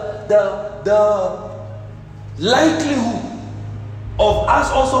the likelihood of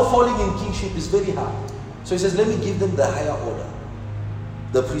us also falling in kingship is very high. So he says, let me give them the higher order,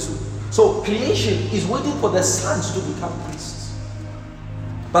 the priesthood. So creation is waiting for the sons to become priests.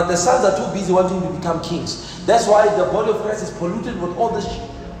 But the sons are too busy wanting to become kings. That's why the body of Christ is polluted with all this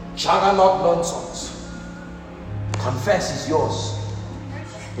juggernaut nonsense. Confess is yours.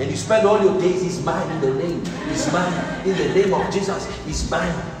 And you spend all your days, is mine in the name. Is mine in the name of Jesus. Is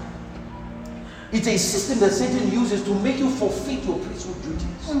mine. It's a system that Satan uses to make you forfeit your priesthood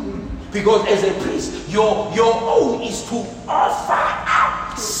duties. Because as a priest, your own is to offer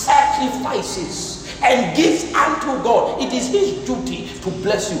up sacrifices and gifts unto God. It is his duty to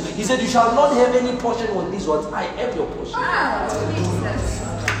bless you. He said, you shall not have any portion with these ones. I am your portion.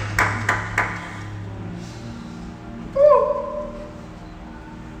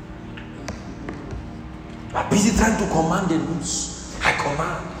 I'm busy trying to command and loose. I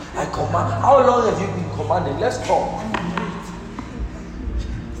command. How long have you been commanding? Let's talk.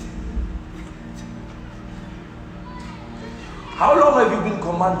 How long have you been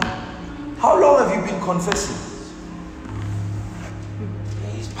commanding? How long have you been confessing?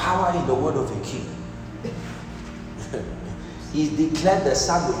 There is power in the word of a king. He declared the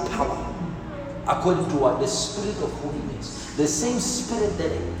Son with power, according to what? The Spirit of holiness. The same Spirit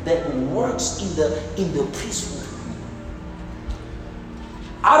that works in the priesthood.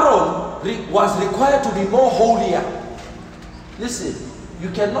 Aaron was required to be more holier. Listen, you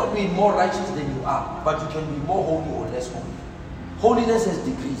cannot be more righteous than you are, but you can be more holy or less holy. Holiness has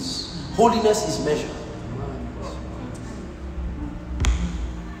degrees. Holiness is measured.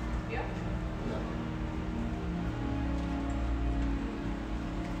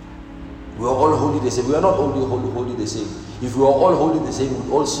 We are all holy the same. We are not only holy the same. If we are all holy the same,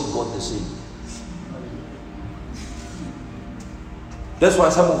 we all see God the same. That's why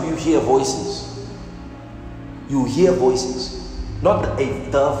some of you hear voices. You hear voices. Not the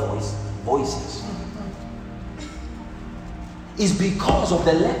voice. Voices. It's because of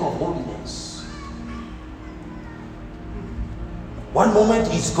the lack of holiness. One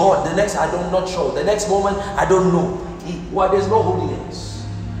moment is God, the next I'm not sure. The next moment I don't know. There's no holiness.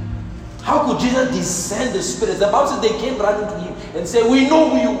 How could Jesus descend the Spirit? The Bible says they came running to him and said, we know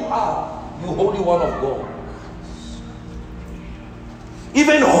who you are, you Holy One of God.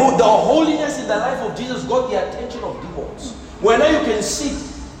 Even the holiness in the life of Jesus got the attention of demons. Where now you can sit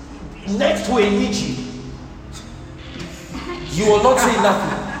next to a legion, you will not say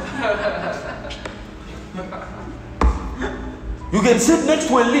nothing. You can sit next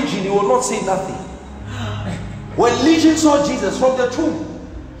to a legion, you will not say nothing. When Legion saw Jesus from the tomb,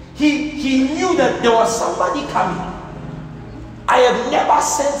 he knew that there was somebody coming. I have never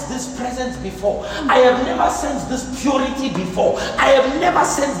sensed this presence before. I have never sensed this purity before. I have never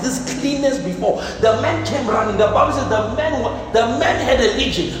sensed this cleanness before. The man came running. The Bible says the man had a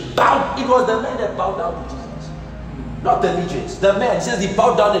legion. Bowed. It was the man that bowed down to Jesus. Not the legions. The man. It says he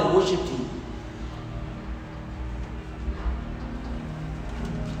bowed down and worshipped him.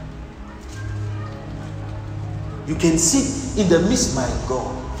 You can sit in the midst, my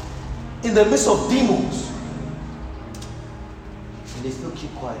God, in the midst of demons, and they still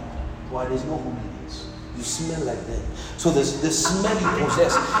keep quiet. Why? There's no holiness. You smell like that. So the smell you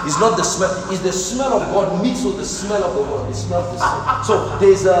possess is not the smell. It's the smell of God mixed with the smell of the world. It smells the same. So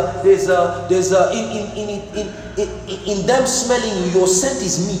in them smelling you, your scent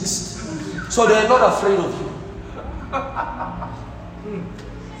is mixed. So they are not afraid of you.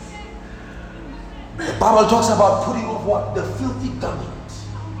 The Bible talks about putting off what? The filthy garment.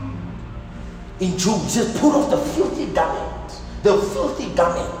 In Jude, it says, put off the filthy garment. The filthy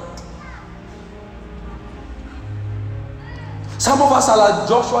garment. Some of us are like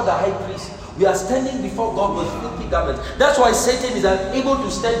Joshua the high priest. We are standing before God with filthy garments. That's why Satan is unable to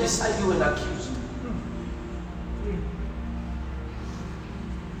stand beside you and accuse you.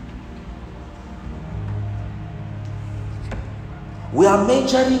 We are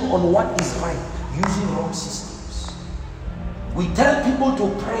majoring on what is right using wrong systems. We tell people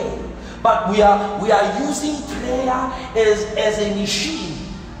to pray, but we are using prayer as a machine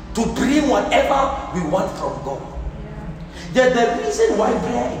to bring whatever we want from God. The reason why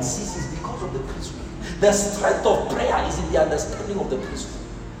prayer exists is because of the priesthood. The strength of prayer is in the understanding of the priesthood.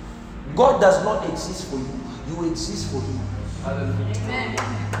 God does not exist for you. You exist for Him. Amen.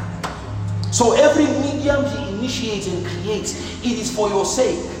 So every medium He initiates and creates, it is for your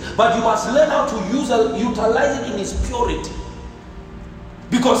sake. But you must learn how to utilize it in its purity.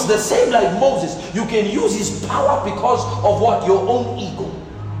 Because the same like Moses, you can use his power because of what? Your own ego.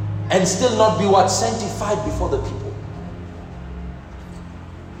 And still not be what? Sanctified before the people.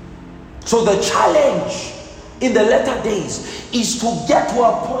 So the challenge in the latter days is to get to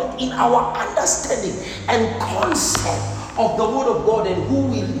a point in our understanding and concept of the Word of God and who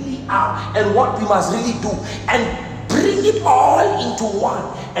we really are and what we must really do, and bring it all into one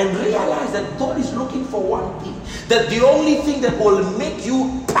and realize that God is looking for one thing, that the only thing that will make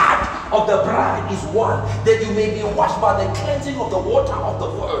you part of the bride is one, that you may be washed by the cleansing of the water of the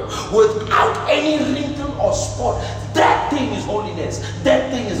Word without any wrinkle or spot. That thing is holiness.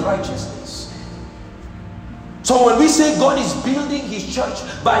 That thing is righteousness. So when we say God is building His church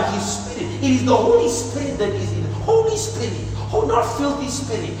by His Spirit, it is the Holy Spirit that is in it. Holy Spirit, not filthy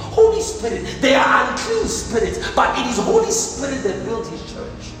spirit. Holy Spirit, they are unclean spirits, but it is Holy Spirit that builds His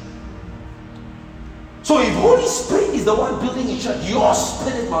church. So if Holy Spirit is the one building His church, your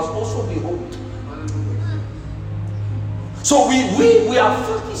spirit must also be holy. So we are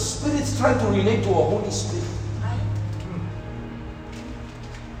filthy spirits trying to relate to a Holy Spirit.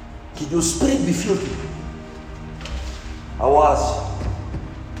 Can your spirit be filthy? I was.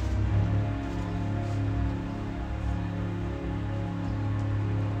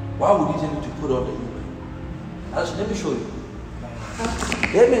 Why would you tell me to put on the human? Actually, let me show you.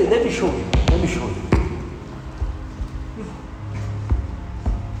 Let me show you. Let me show you.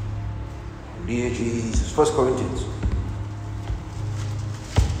 Dear Jesus. 1 Corinthians.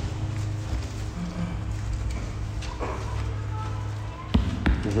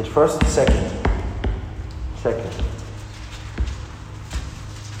 Is it first? Second. Second.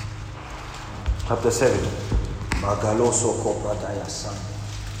 Chapter 7. Magaloso Kopradaya Sanda.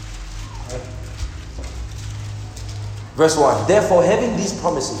 Verse 1. Therefore, having these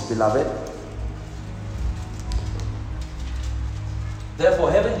promises, beloved. Therefore,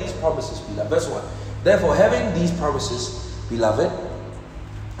 having these promises, beloved. Verse 1. Therefore, having these promises, beloved,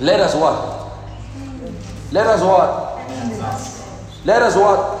 let us what? Let us what? Let us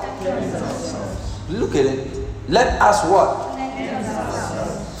what? Look at it. Let us what?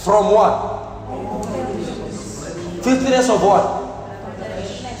 From what? Filthiness of what?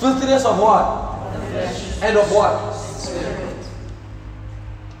 Filthiness of what? And of what?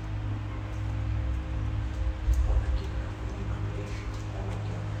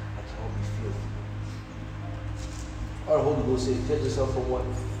 Our Holy Ghost says, cleanse yourself from what?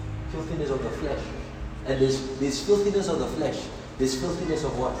 Filthiness of the flesh. And there's filthiness of the flesh. There's filthiness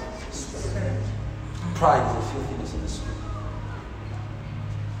of what? Spirit. Pride is the filthiness of the spirit.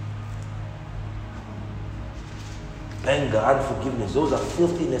 Anger, unforgiveness, those are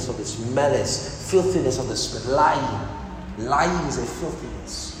filthiness of this malice, filthiness of the spirit. Lying is a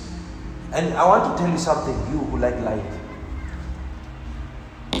filthiness. And I want to tell you something, you who like lying.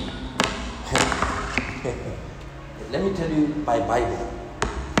 Let me tell you by Bible.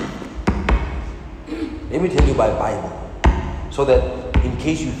 Let me tell you by Bible. So that in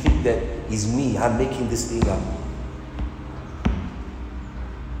case you think that it's me, I'm making this thing up.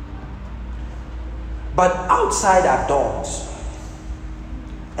 But outside are dogs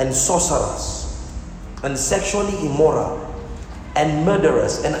and sorcerers and sexually immoral and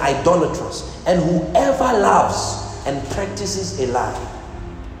murderers and idolaters and whoever loves and practices a lie.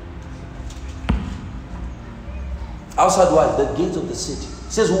 Outside what? The gates of the city.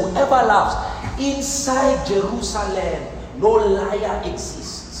 It says whoever loves. Inside Jerusalem, no liar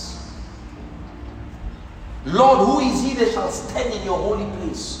exists. Lord, who is he that shall stand in your holy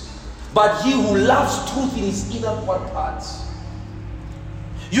place? But he who loves truth in his inner parts.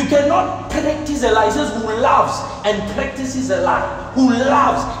 You cannot practice a lie. It says who loves and practices a lie. Who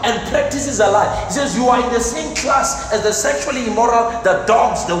loves and practices a lie. It says you are in the same class as the sexually immoral, the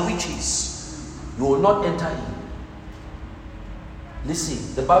dogs, the witches. You will not enter in.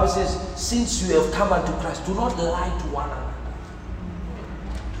 Listen, the Bible says, since you have come unto Christ, do not lie to one another.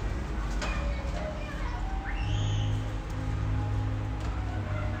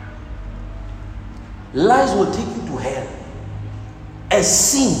 Lies will take you to hell. A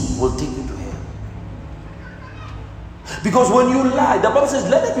sin will take you to hell. Because when you lie, the Bible says,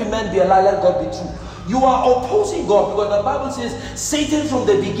 let every man be a lie, let God be true. You are opposing God, because the Bible says Satan from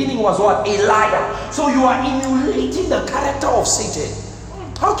the beginning was what? A liar. So you are emulating the character of Satan.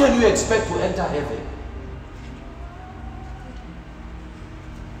 How can you expect to enter heaven?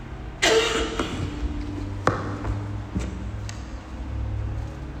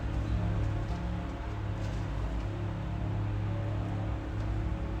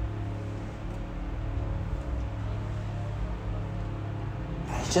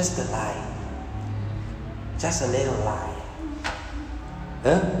 Just a lie. Just a little lie.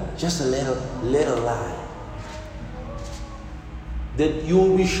 Just a little lie. That you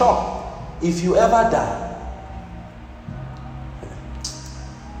will be shocked if you ever die.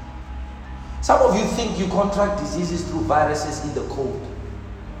 Some of you think you contract diseases through viruses in the cold.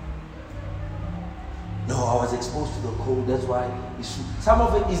 No, I was exposed to the cold, that's why. Some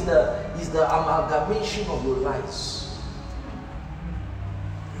of it is the amalgamation of your lives.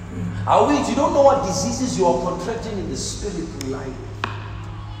 Wait, you don't know what diseases you are contracting in the spirit through lying.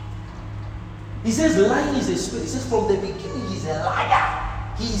 He says lying is a spirit. He says from the beginning he's a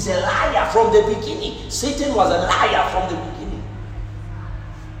liar. He is a liar from the beginning. Satan was a liar from the beginning.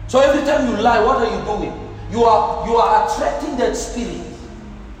 So every time you lie, what are you doing? You are attracting that spirit.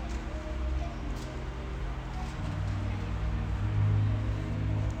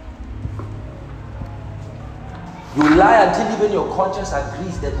 You lie until even your conscience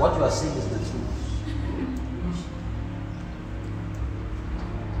agrees that what you are saying is the truth.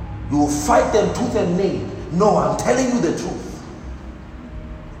 You will fight them tooth and nail. No, I'm telling you the truth.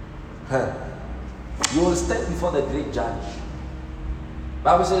 You will stand before the great judge.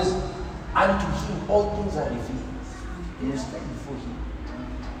 Bible says, unto him all things are revealed. You will stand before him.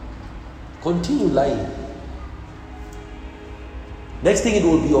 Continue lying. Next thing, it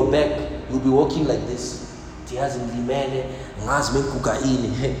will be your back. You'll be walking like this. It's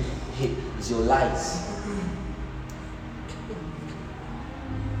your lies.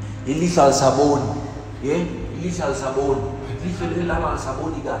 Ilishal sabon. Yeah? Ilishal sabon. Ilishal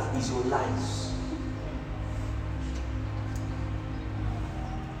sabon is your lies.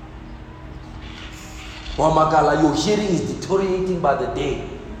 Wamakala, your hearing is deteriorating by the day.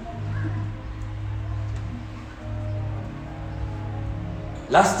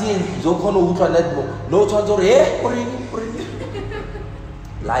 Last year, Zokono Utra no Tanzor,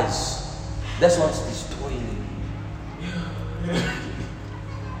 lies. That's what's destroying you.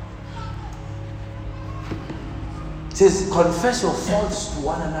 It says, confess your faults to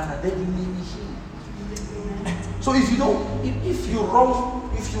one another, then you may be healed. So if you don't, if you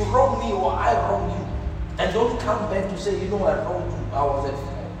wrong me or I wrong you, and don't come back to say, I wronged you, I was at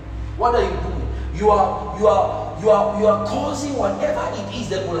fault. What are you doing? You are causing whatever it is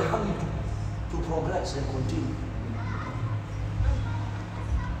that will harm you to progress and continue.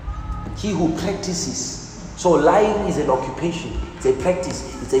 He who practices. So lying is an occupation, it's a practice,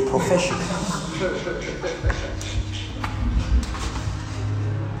 it's a profession.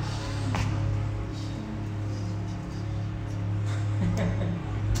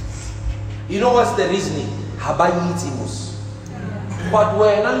 You know what's the reasoning? Habayitimus. But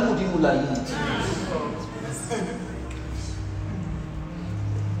when I'm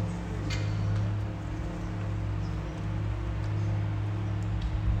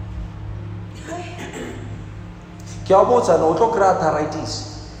Kiabotsa no utokra arthritis.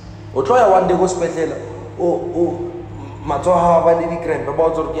 Utloya one day go hospital. Oh, matsoha ba le cramp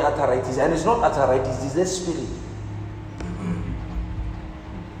about arthritis, and it's not arthritis, it's the spirit.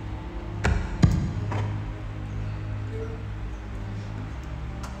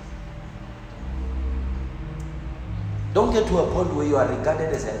 Don't get to a point where you are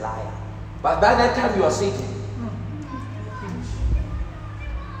regarded as a liar. But by that time you are Satan.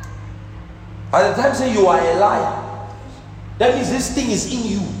 By the time say you are a liar, that means this thing is in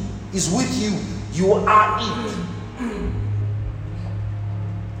you, is with you. You are it.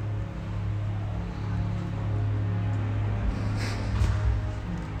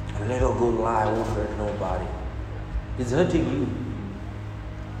 A little good lie won't hurt nobody. It's hurting you.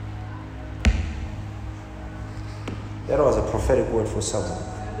 That was a prophetic word for someone.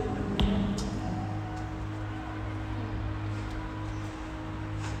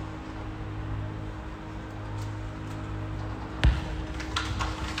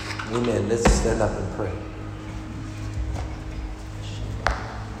 Amen. Let's stand up and pray.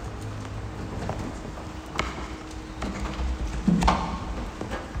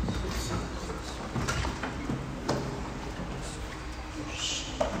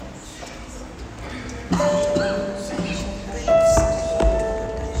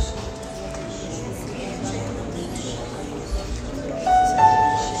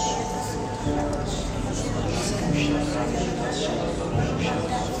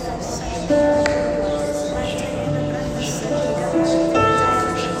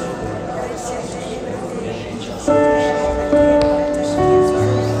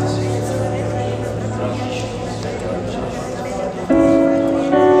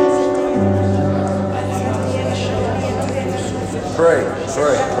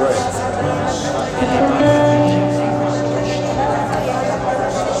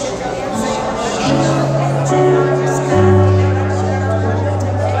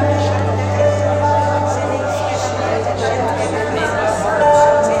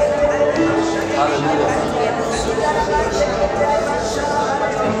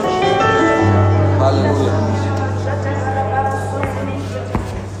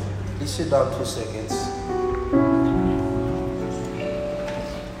 Please sit down 2 seconds.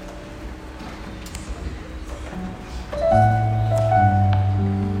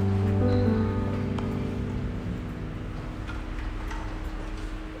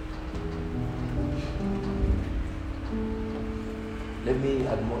 Let me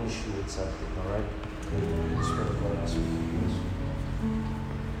admonish you with something, alright? Spirit of God has spoken.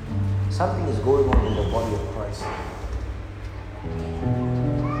 Something is going on in the body of Christ.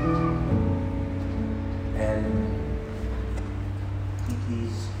 And it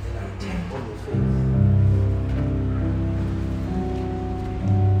is an attack on your faith.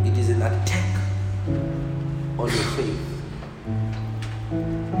 It is an attack on your faith.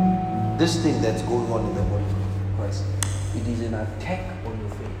 This thing that's going on in the body of Christ, it is an attack on your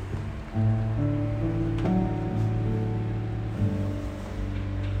faith.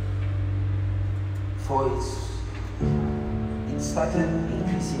 For it started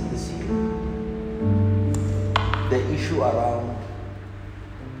increasing this year. The issue around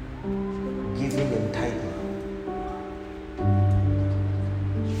giving and tithing.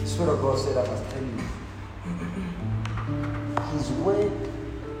 The Spirit of God said, I must tell you, His word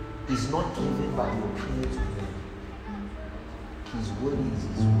is not given by the opinions of men. His word is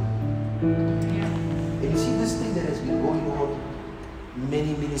His word. And you see this thing that has been going on,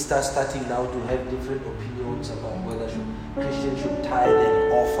 many ministers starting now to have different opinions about whether Christians should tithe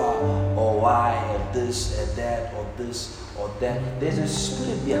and offer, or why, and this and that, or this or that. There's a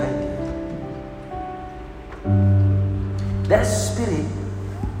spirit behind it. That spirit,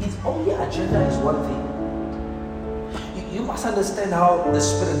 its only agenda is one thing. You must understand how the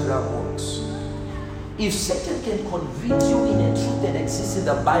spirit realm works. If Satan can convince you in a truth that exists in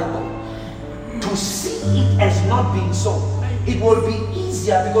the Bible to see it as not being so, it will be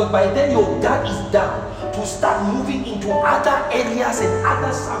easier, because by then your guard is down to start moving into other areas and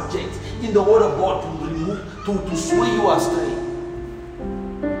other subjects in the Word of God to sway you astray.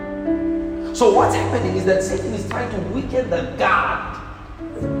 So what's happening is that Satan is trying to weaken the guard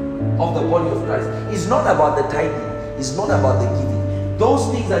of the body of Christ. It's not about the tithing. It's not about the giving. Those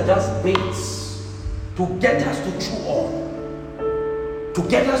things are just baits to get us to chew on. To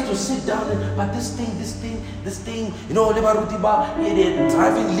get us to sit down and, but this thing, you know,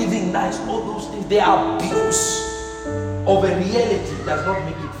 driving, living nice, all those things, they are abuse of a reality does not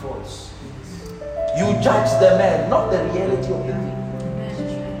make it false. You judge the man, not the reality of the thing.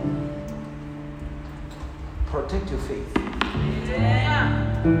 Protect your faith.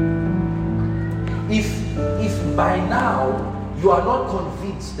 If by now you are not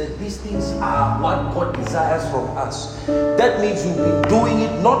convinced that these things are what God desires from us, that means you've been doing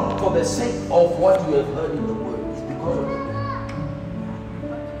it not for the sake of what you have heard in the Word. It's because of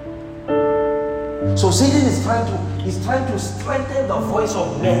it. So Satan is trying to strengthen the voice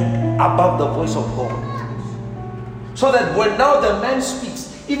of man above the voice of God. So that when now the man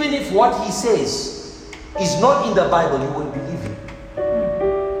speaks, even if what he says is not in the Bible, you will believe him.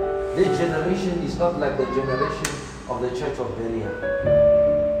 This generation is not like the generation of the church of Berea.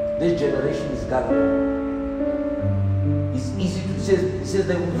 This generation is gullible. It's easy to say. It says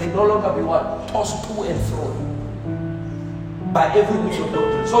they may no longer be what? Tossed to and fro by every wind of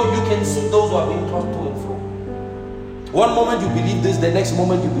doctrine. So you can see those who are being tossed to and fro. One moment you believe this, the next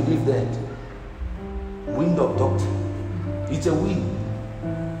moment you believe that. Wind of doctrine. It's a wind.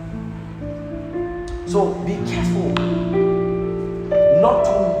 So be careful not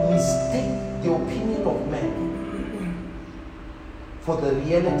to mistake the opinion of man for the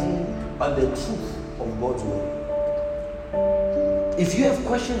reality and the truth of God's word. If you have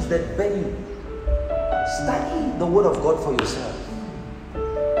questions that burn you, study the word of God for yourself.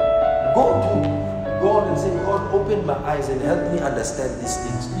 Go to God and say, God, open my eyes and help me understand these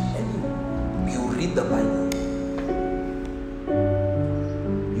things. And you read the Bible.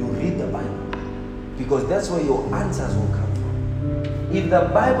 You read the Bible. Because that's where your answers will come from. If the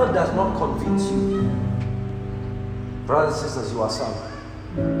Bible does not convince you, brothers and sisters, you are sunk.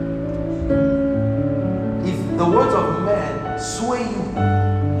 If the words of man sway you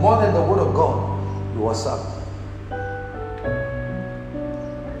more than the word of God, you are sunk.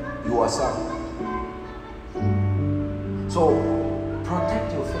 You are sunk. So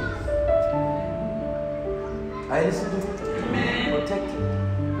protect your faith. Are you listening to me? Protected.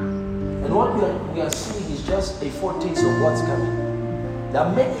 And what we are seeing is just a foretaste of what's coming. There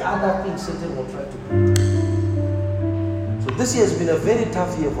are many other things Satan will try to do. So this year has been a very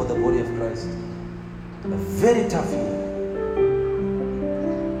tough year for the body of Christ. A very tough year.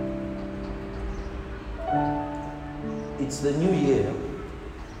 It's the new year.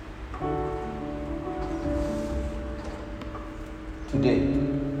 Today,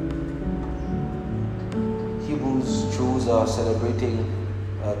 Hebrews, Jews are celebrating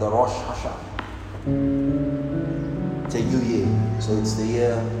the Rosh Hashanah. It's a new year. So it's the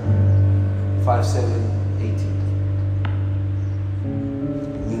year 5780.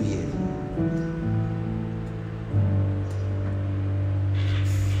 New year.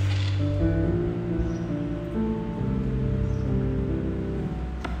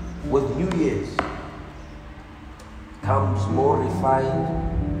 With New Year's comes more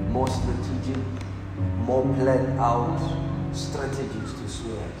refined, more strategic, more planned out strategies to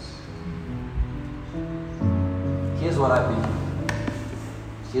sway us. Here's what I believe.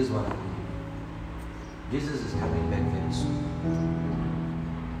 Here's what I believe. Jesus is coming back very soon.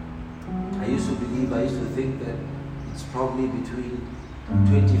 I used to think that it's probably between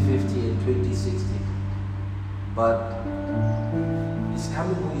 2050 and 2060. But it's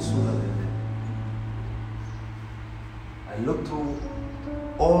coming way sooner than that. I look through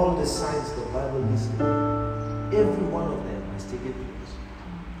all the signs the Bible lists. Every one of them has taken place.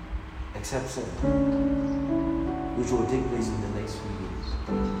 Except 7, which will take place in the next few years.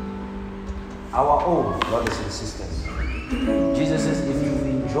 Our own brothers and sisters. Jesus says, if you've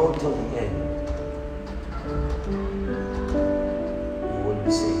enjoyed till the end, you will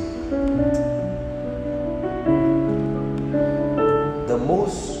be saved. The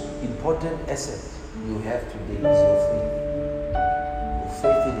most important asset you have today is your faith. Your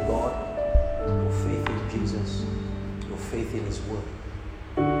faith in God, your faith in Jesus, your faith in His Word.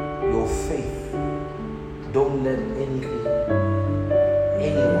 Your faith. Don't let anything,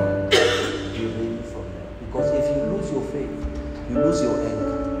 anyone derail you from that. Because if you lose your faith, you lose your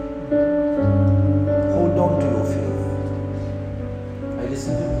anchor. Hold on to your faith. I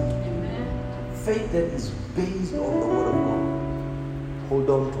listen to you. Faith that is based on the Word of God. Hold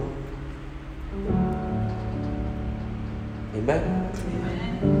on to it. Amen?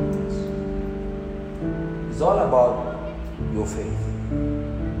 It's all about your faith.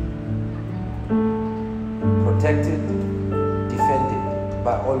 Protected, defended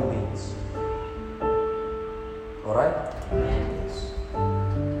by all means. Alright? Yes.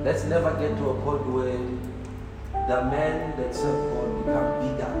 Let's never get to a point where the men that serve God become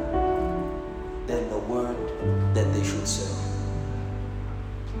bigger than the word that they should serve.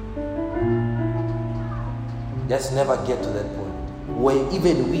 Let's never get to that point where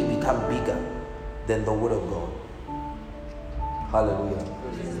even we become bigger than the word of God. Hallelujah.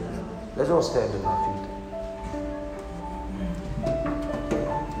 Let's all stand on our feet.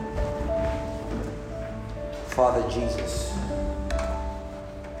 Father Jesus,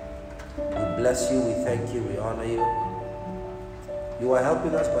 we bless you, we thank you, we honor you. You are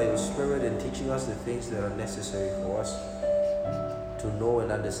helping us by your Spirit and teaching us the things that are necessary for us to know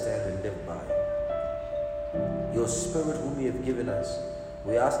and understand and live by. Your Spirit whom you have given us,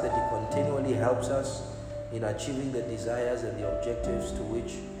 we ask that He continually helps us in achieving the desires and the objectives to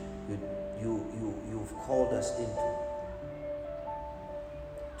which you've called us into.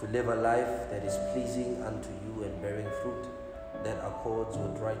 To live a life that is pleasing unto you and bearing fruit that accords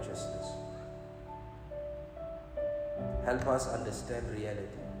with righteousness. Help us understand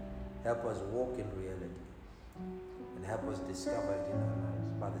reality. Help us walk in reality. And help us discover it in our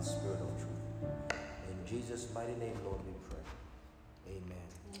lives by the Spirit of truth. In Jesus' mighty name, Lord, we pray. Amen.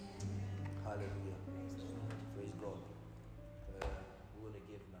 Hallelujah. Praise God. We're going to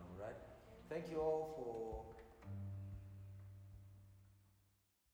give now, right? Thank you all for